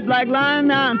hit that black line.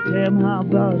 Now tell me how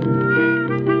about it.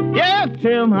 Yes,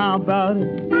 tell me how about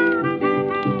it.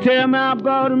 Tell me how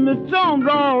about it. Miss Stone's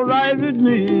all right with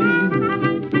me.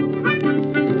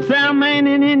 Sam Main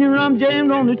and Indian Rum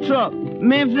jammed on the truck.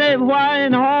 Memphis Wire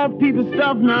and all people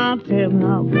stuff. Now tell me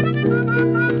how about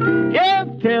it. Yes,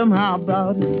 tell me how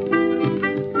about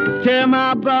it. Tell me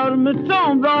how about it. Miss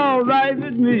Stone's all right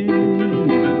with me.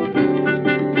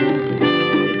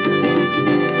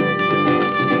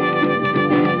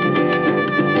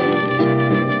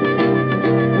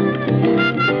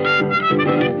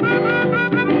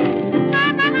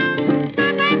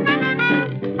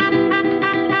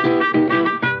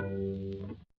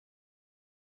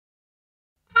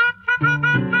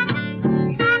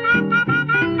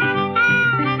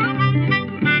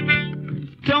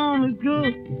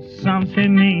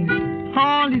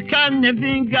 cotton if you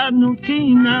ain't got no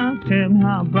team now. Tell me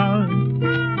how about it.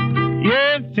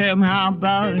 Yeah, tell me how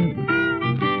about it.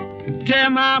 Tell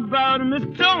me how about it. Miss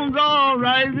Stone's all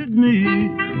right with me.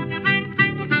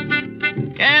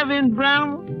 Evan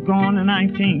Brown, gone to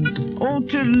 19. Oh,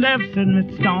 to the left, said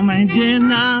Miss Stone, man, Jen,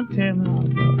 now tell me how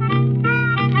about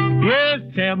it. Yeah,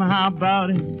 tell me how about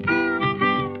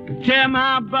it. Tell me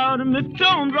how about it. Miss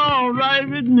Stone's all right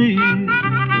with me.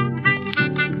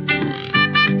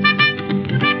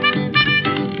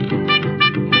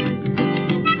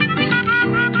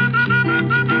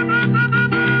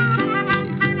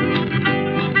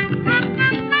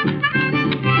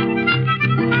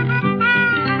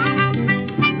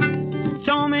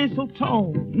 So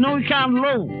tall, no, he kind of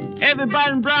low.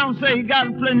 Everybody in Brown say he got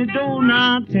plenty dough.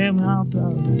 Now tell me how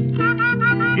about it.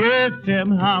 Yeah, tell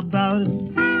me how about it.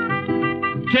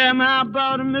 Tell me how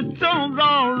about it. Miss Stone's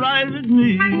all right with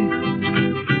me.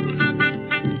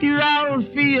 He was out on the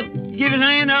field, give his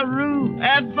hand out roof.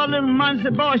 Asked for a little money,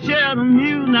 said, boy, share them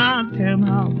you. Now tell me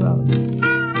how about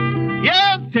it.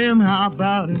 Yeah, tell me how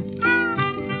about it.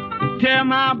 Tell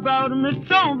me how about it. Miss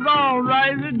Stone's all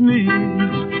right with me.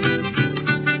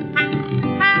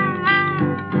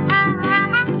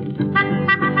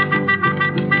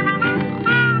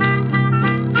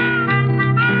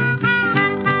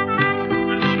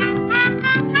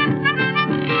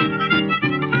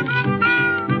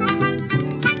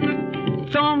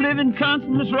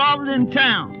 Miss Robert in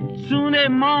town. Soon as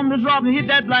Mom, Miss Robert hit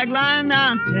that black line.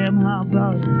 Now tell me how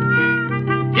about it.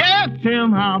 Yeah, tell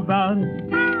me how about it.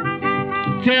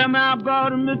 Tell me how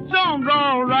about it. Miss Stone's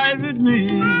all right with me.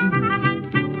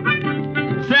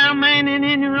 Sam Main and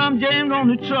Indian Rum jammed on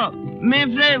the truck.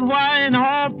 Memphis Wire and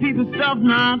all people stuff.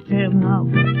 Now tell me how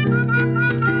about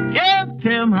it. Yeah,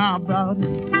 tell me how about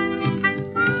it.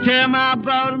 Tell me how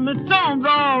about it. Miss Stone's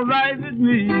all right with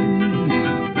me.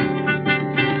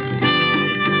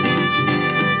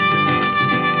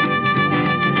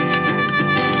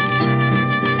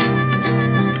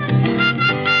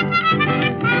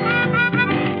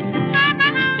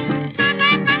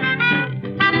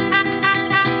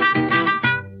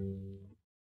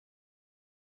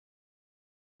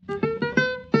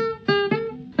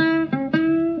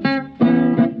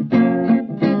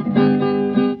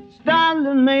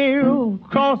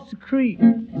 Across the creek.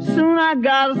 Soon I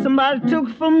got her, somebody took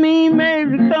her from me.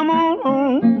 Mary, come on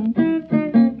home.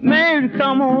 Mary,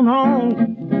 come on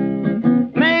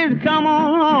home. Mary, come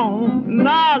on home.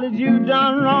 Knowledge you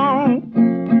done wrong.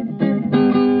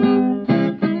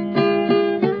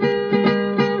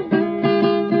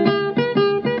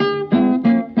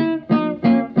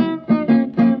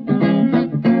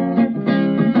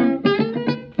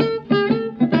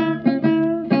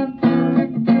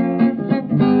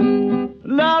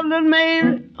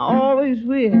 Mary, always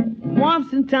with.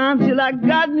 Once in time till I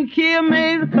got me killed.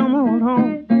 Mary, come on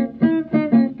home.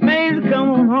 Mary, come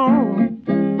on home.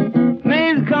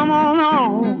 Mary, come on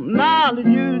home. Now that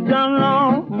you done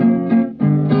wrong.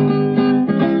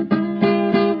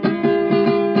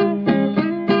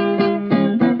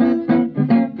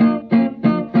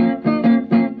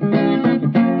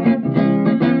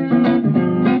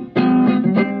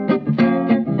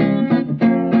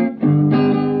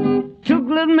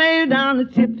 Down the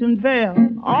Tipton Vale.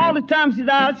 All the time she's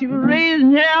out, she was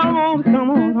raising hell. I want to come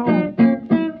on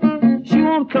home. She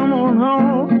want to come on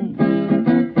home.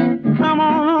 Come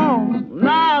on home.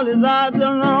 Now that I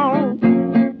done wrong.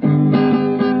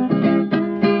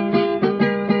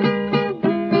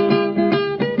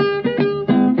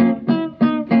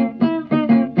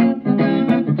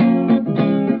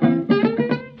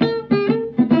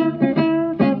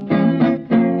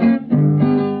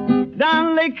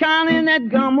 County in that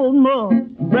gum old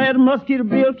mud. Brad mosquito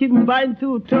bill keep him biting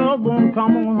through a tub. Wanna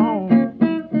come on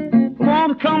home.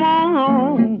 Wanna come on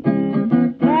home.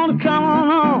 Wanna come on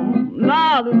home.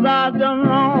 Now that I done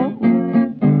wrong.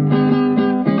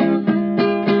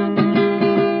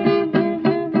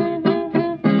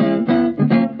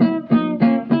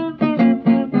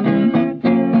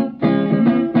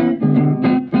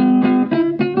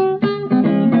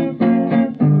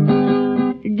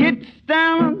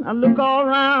 I look all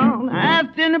around,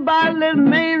 ask anybody let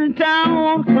Mary in town.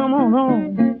 Want to come on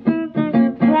home.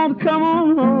 Want to come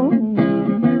on home.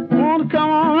 Want to come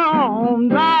on home.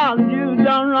 Darling, you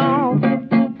done wrong.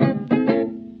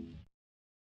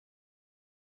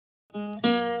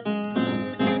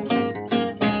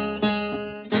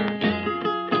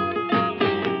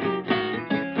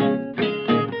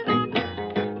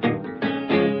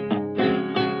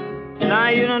 Now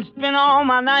you done spent all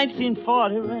my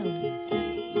 1940 rent.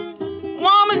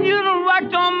 Woman, you done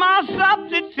worked on my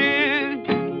substitute.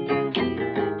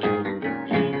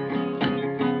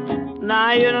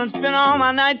 Now you done spent all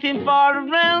my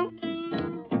 1940 rent.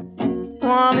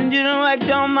 Woman, you done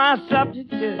wrecked on my subject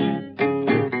too.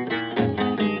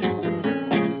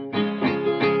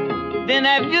 Then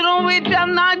if you don't wait till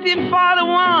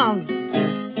 1941,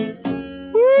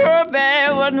 ooh,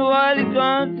 babe, what in the world you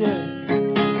gonna do?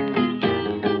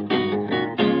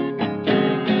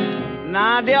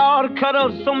 Now they ought to cut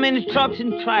out so many trucks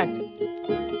and tractors.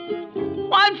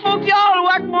 White folks, y'all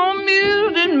work more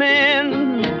mules than men.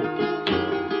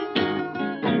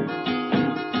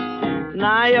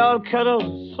 Now y'all cut out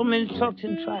so many trucks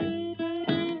and tractors.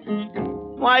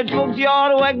 White folks,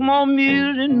 y'all work more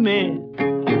mules than men.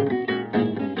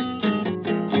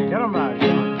 Get 'em right.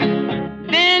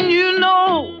 Then you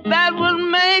know that will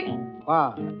make.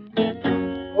 Wow.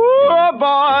 Oh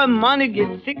boy, money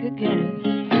gets sick again.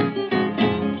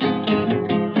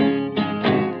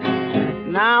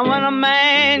 Now when a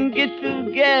man gets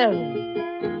together,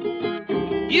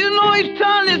 you know he's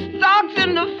turning his stocks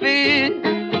into field.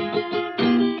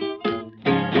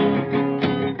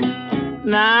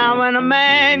 Now when a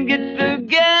man gets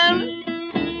together,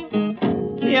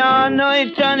 y'all know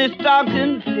he's turning his stocks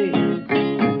into field.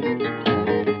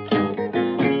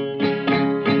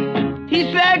 He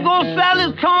said go sell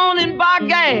his corn and buy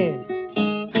gas.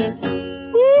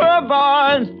 Ooh, boy,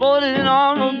 and sport it in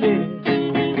automobile.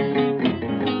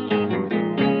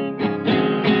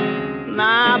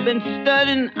 Now I've been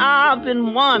studying, I've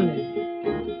been wondering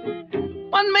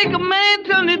what make a man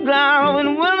turn his ground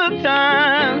in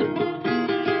wintertime.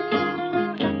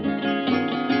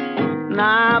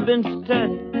 Now I've been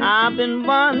studying, I've been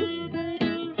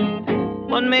wondering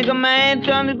what make a man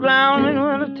turn his ground in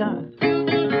wintertime.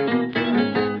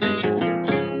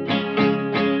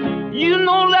 You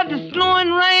know, let the snow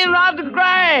and rain rot the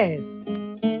grass.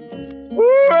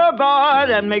 Ooh, boy,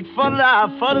 that make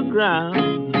fertilizer for the ground.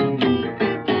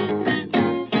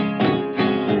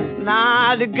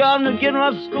 Now the governor getting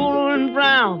us school in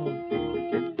Brown.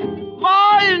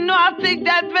 Boy, you know I think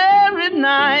that very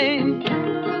nice.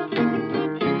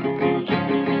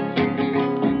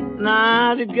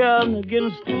 Now the governor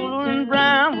getting school in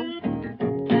Brown.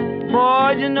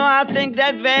 Boy, you know I think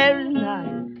that very nice.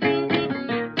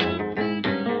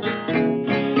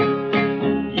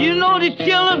 You know the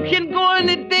children can go in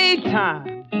the daytime.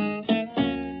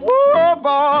 Oh,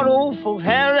 boy, the old folks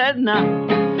have that night.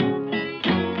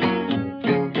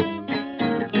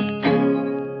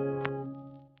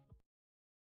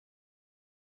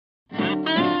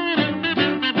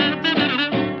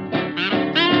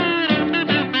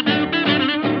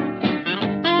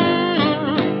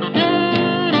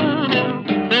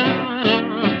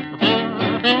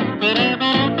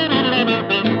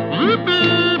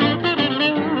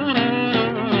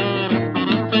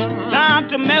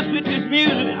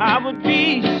 I would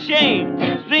be ashamed.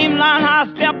 Streamline high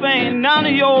step ain't none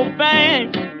of your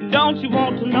bang. Don't you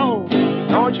want to know?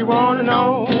 Don't you want to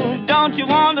know? Don't you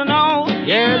want to know?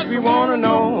 Yes, we want to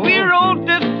know. We wrote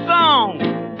this song,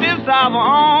 this our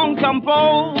own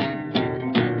composed.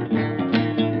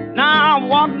 Now I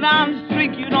walk down the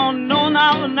street, you don't know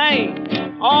now the name.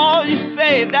 All you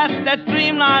say, that's that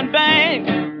streamline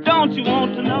bang. Don't you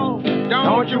want to know?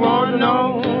 Don't you want to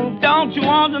know? Don't you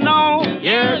want to know?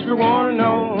 Yes, we want to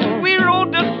know. We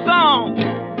wrote this song,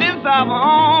 this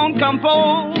our own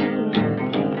composed.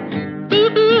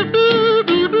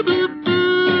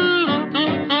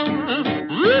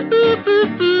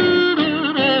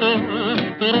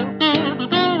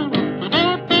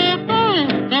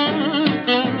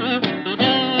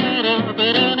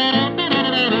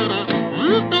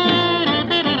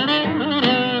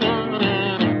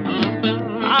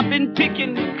 I've been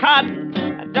picking cotton,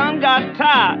 I done got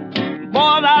tired.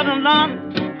 Boys out in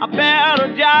London, I better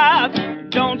jive.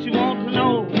 Don't you want to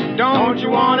know? Don't you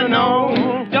want to know?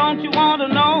 Don't you want to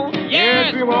know?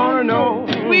 Yes, we want to know.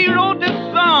 We wrote this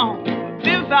song,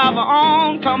 this our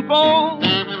own composed.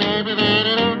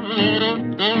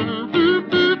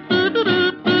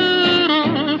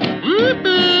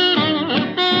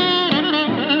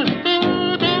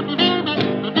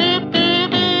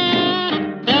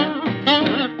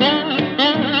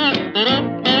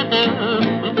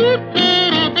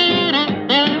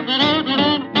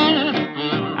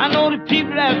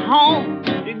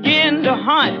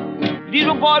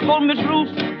 Little boy told Miss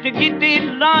Ruth to get this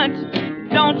lunch.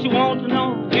 Don't you want to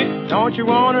know? Don't you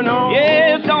want to know?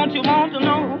 Yes, don't you want to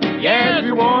know? Yes,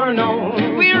 we want to know.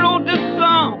 We wrote this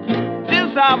song,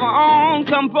 this our own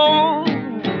composed.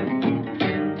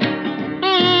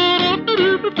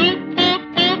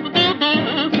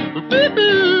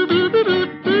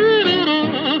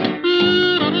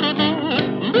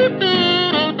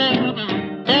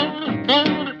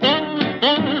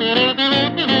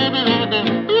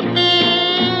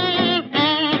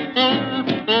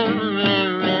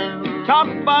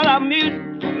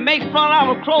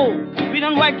 clothes. We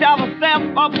done whacked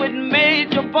ourselves up with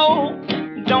major bow.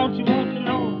 Don't you want to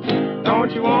know?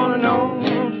 Don't you wanna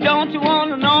know? Don't you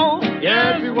want to know?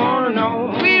 Yes, we wanna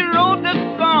know. We wrote this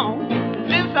song,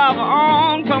 this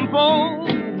our own composed.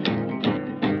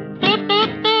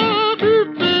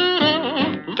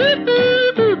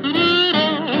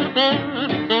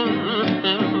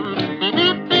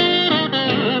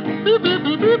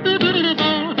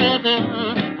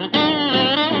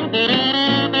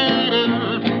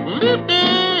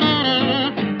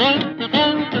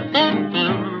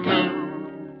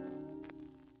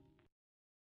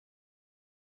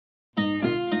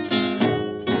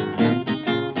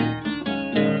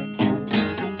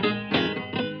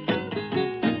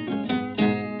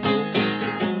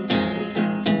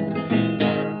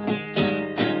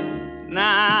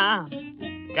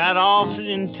 Got off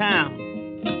in town,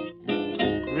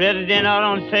 resident out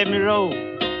on 70 Road.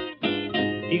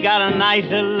 He got a nice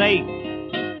little lake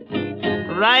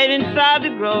right inside the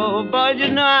grove. Boy, you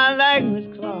know I like Miss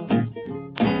Claus.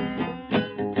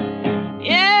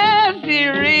 Yes, he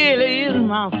really is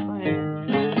my friend.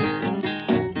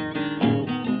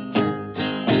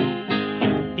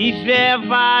 He said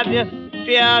if I just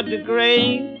stay out the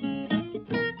grave,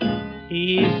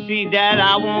 he see that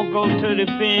I won't go to the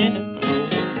pen.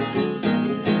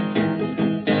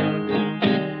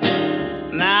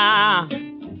 Now,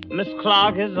 Miss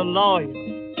Clark is a lawyer.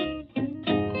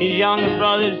 His younger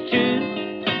brothers too.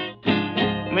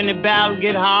 When the battle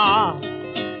get hard,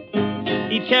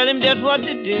 he tell him just what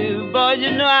to do. Boy,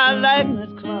 you know I like Miss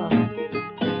Clark.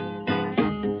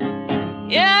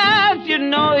 Yes, you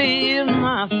know he is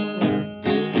my friend.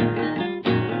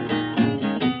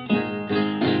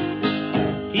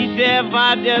 He said if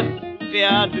I just stay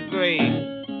out the grave,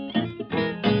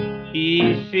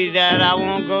 he see that I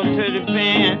won't go to the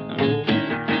pen.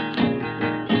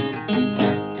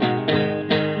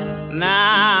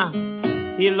 Nah,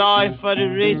 he lawyer for the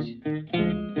rich,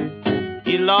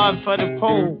 he lawyer for the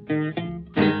poor.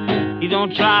 He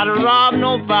don't try to rob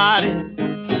nobody,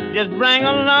 just bring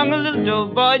along a little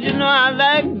dough. Boy, you know I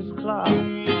like Miss Clark.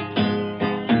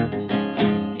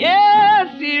 Yes,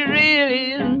 he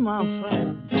really is my friend.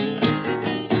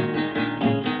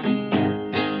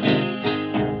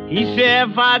 He said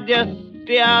if I just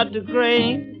stay out the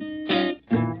grave,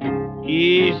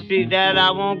 he see that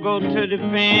I won't go to the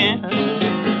pen.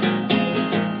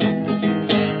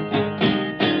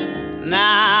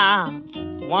 Now,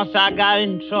 once I got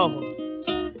in trouble,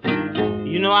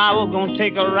 you know I was gonna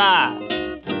take a ride.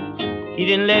 He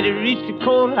didn't let it reach the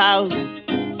courthouse.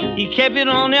 He kept it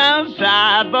on the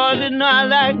outside. Boy, you know I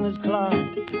like Miss Clark.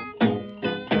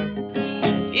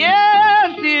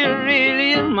 Yes, he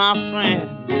really is my friend.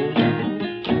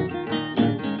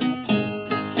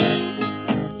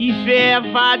 He said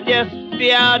if I just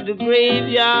stay out the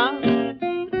graveyard,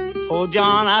 oh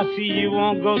John, I see you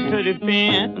won't go to the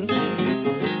pen.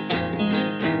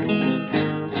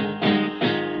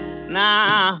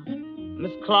 Now,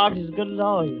 Miss Clark is a good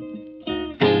lawyer.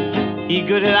 He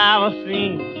good at our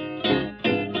scene.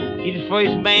 He the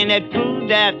first man that proved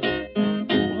that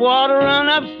water run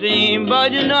upstream.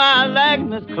 But you know I like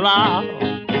Miss Clark.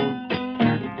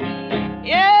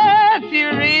 Yes, he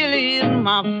really is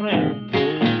my friend.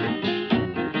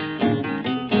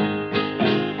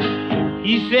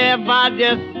 He said if I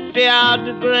just stay out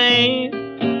the grave,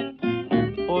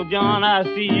 oh John, I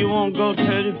see you won't go to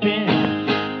the pen.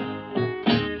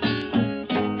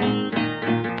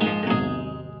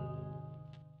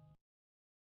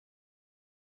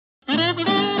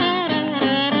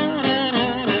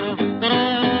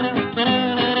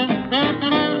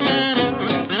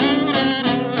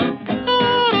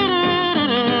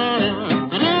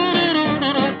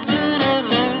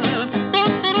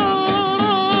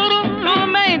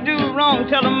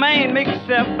 Tell the man make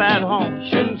himself at home.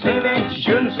 Shouldn't say that,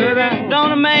 shouldn't say that. Don't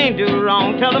the man do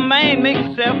wrong? Tell the man make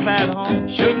himself at home.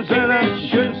 Shouldn't say that,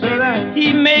 shouldn't say that.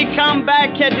 He may come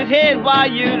back, catch his head while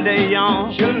you lay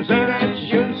on. Shouldn't say that,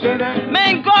 shouldn't say that.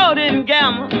 Man go out and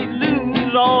gamble, he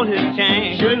lose all his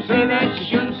change. Shouldn't say that,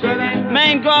 shouldn't say that.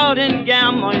 Man go out and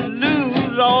gamble, he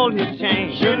lose all his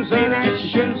change. Shouldn't say that,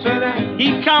 shouldn't say that.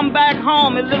 He come back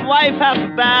home, his little wife has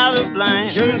to bear the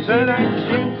blame. Shouldn't say that,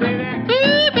 shouldn't say that.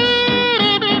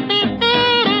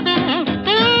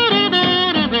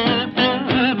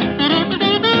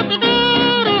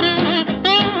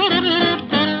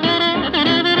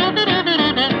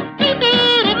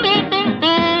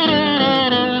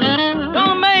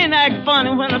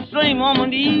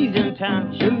 Woman ease in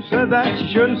town. Shouldn't say that,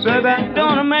 shouldn't say that.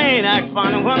 Don't a man act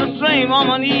funny when a strange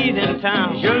woman is in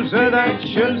town? Shouldn't say that,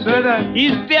 shouldn't say that. He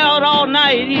stay out all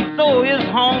night, he throw his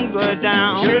homegirl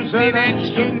down. Shouldn't say that,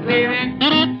 shouldn't say that.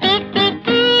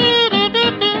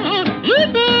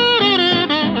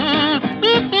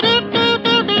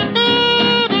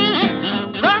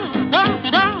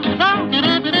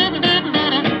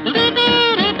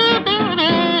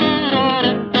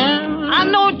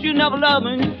 Never loved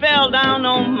me when you fell down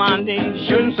on my knee.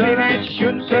 Shouldn't say that,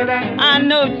 shouldn't say that. I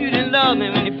know you didn't love me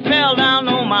when you fell down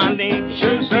on my knee.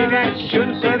 Shouldn't say that,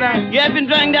 shouldn't say that. You have been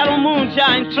drinking that old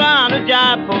moonshine trying to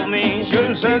jive for me.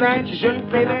 Shouldn't say that, you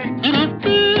shouldn't say that.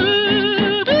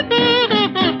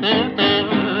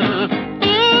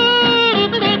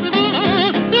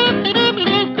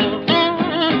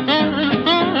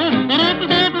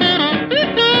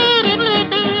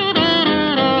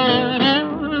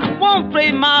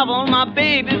 Marble, my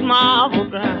baby's marble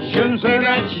ground. Shouldn't say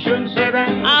that, you shouldn't say that.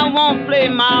 I won't play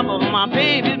marble, my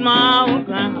baby's marble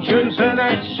ground. Shouldn't say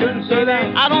that, you shouldn't say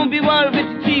that. I don't be worried with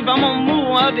your teeth, I'm gonna move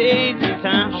out the age of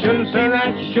town. Shouldn't say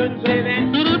that, you shouldn't say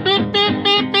that.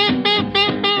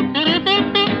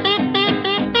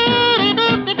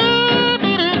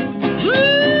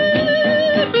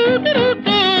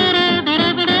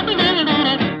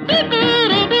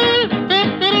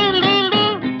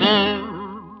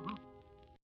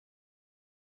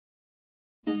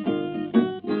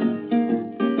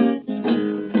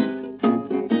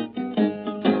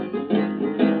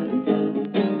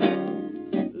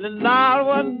 Lord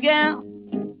was a gal,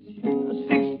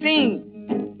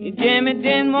 16. And Jimmy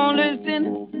didn't want to listen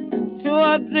to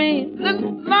her dream. The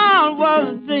Lord was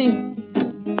a dream.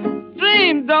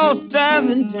 Dream those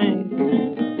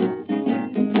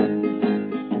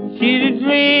 17. She's the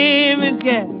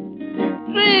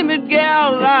dreamest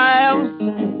gal I ever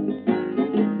seen.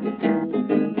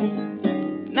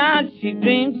 Now she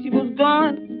dreamed she was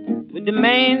going with the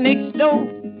man next door.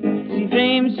 She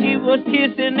dreamed she was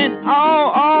kissing it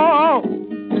all.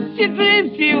 She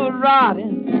dreamed she was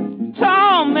riding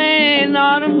tall man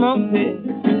on a moped.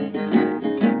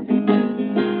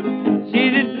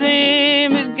 She's the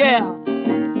dreamiest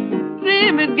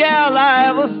gal I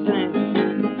ever seen.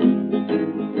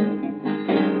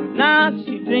 Now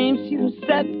she dreamed she was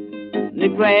sitting in the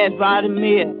grass by the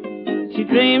mill. She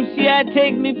dreamed she had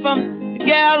taken me from the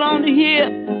gal on the hill.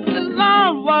 The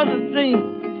Lord was a dream.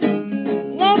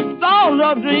 Won't all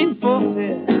your dreams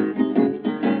fulfill.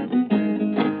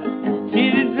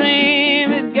 She's the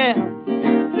dreamiest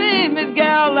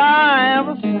gal I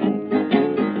ever seen.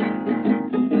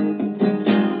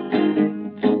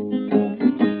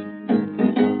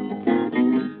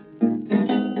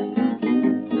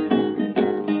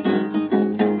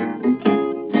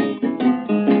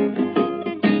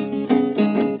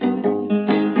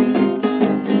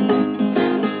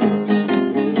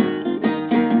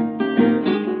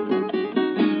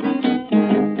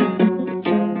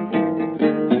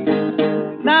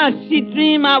 She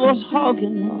dreamed I was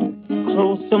hugging her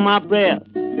close to my breast.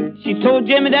 She told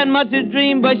Jimmy that much a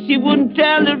dream, but she wouldn't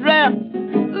tell the rest.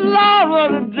 Lord,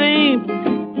 what a dream.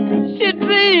 She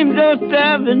dreamed of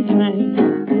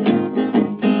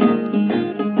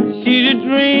 17. She's the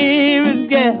dreamiest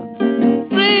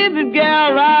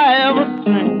gal I ever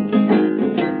seen.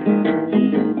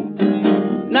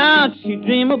 Now she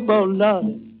dream about love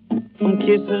from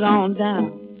kisses on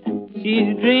down.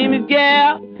 She's the dreamiest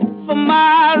gal for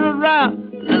miles around.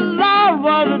 The Lord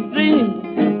was a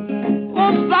dream.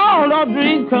 Once all our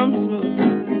dreams come true.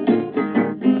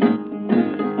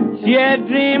 She had a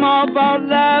dream all about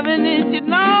loving and she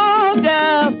know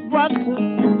just what to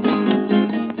do.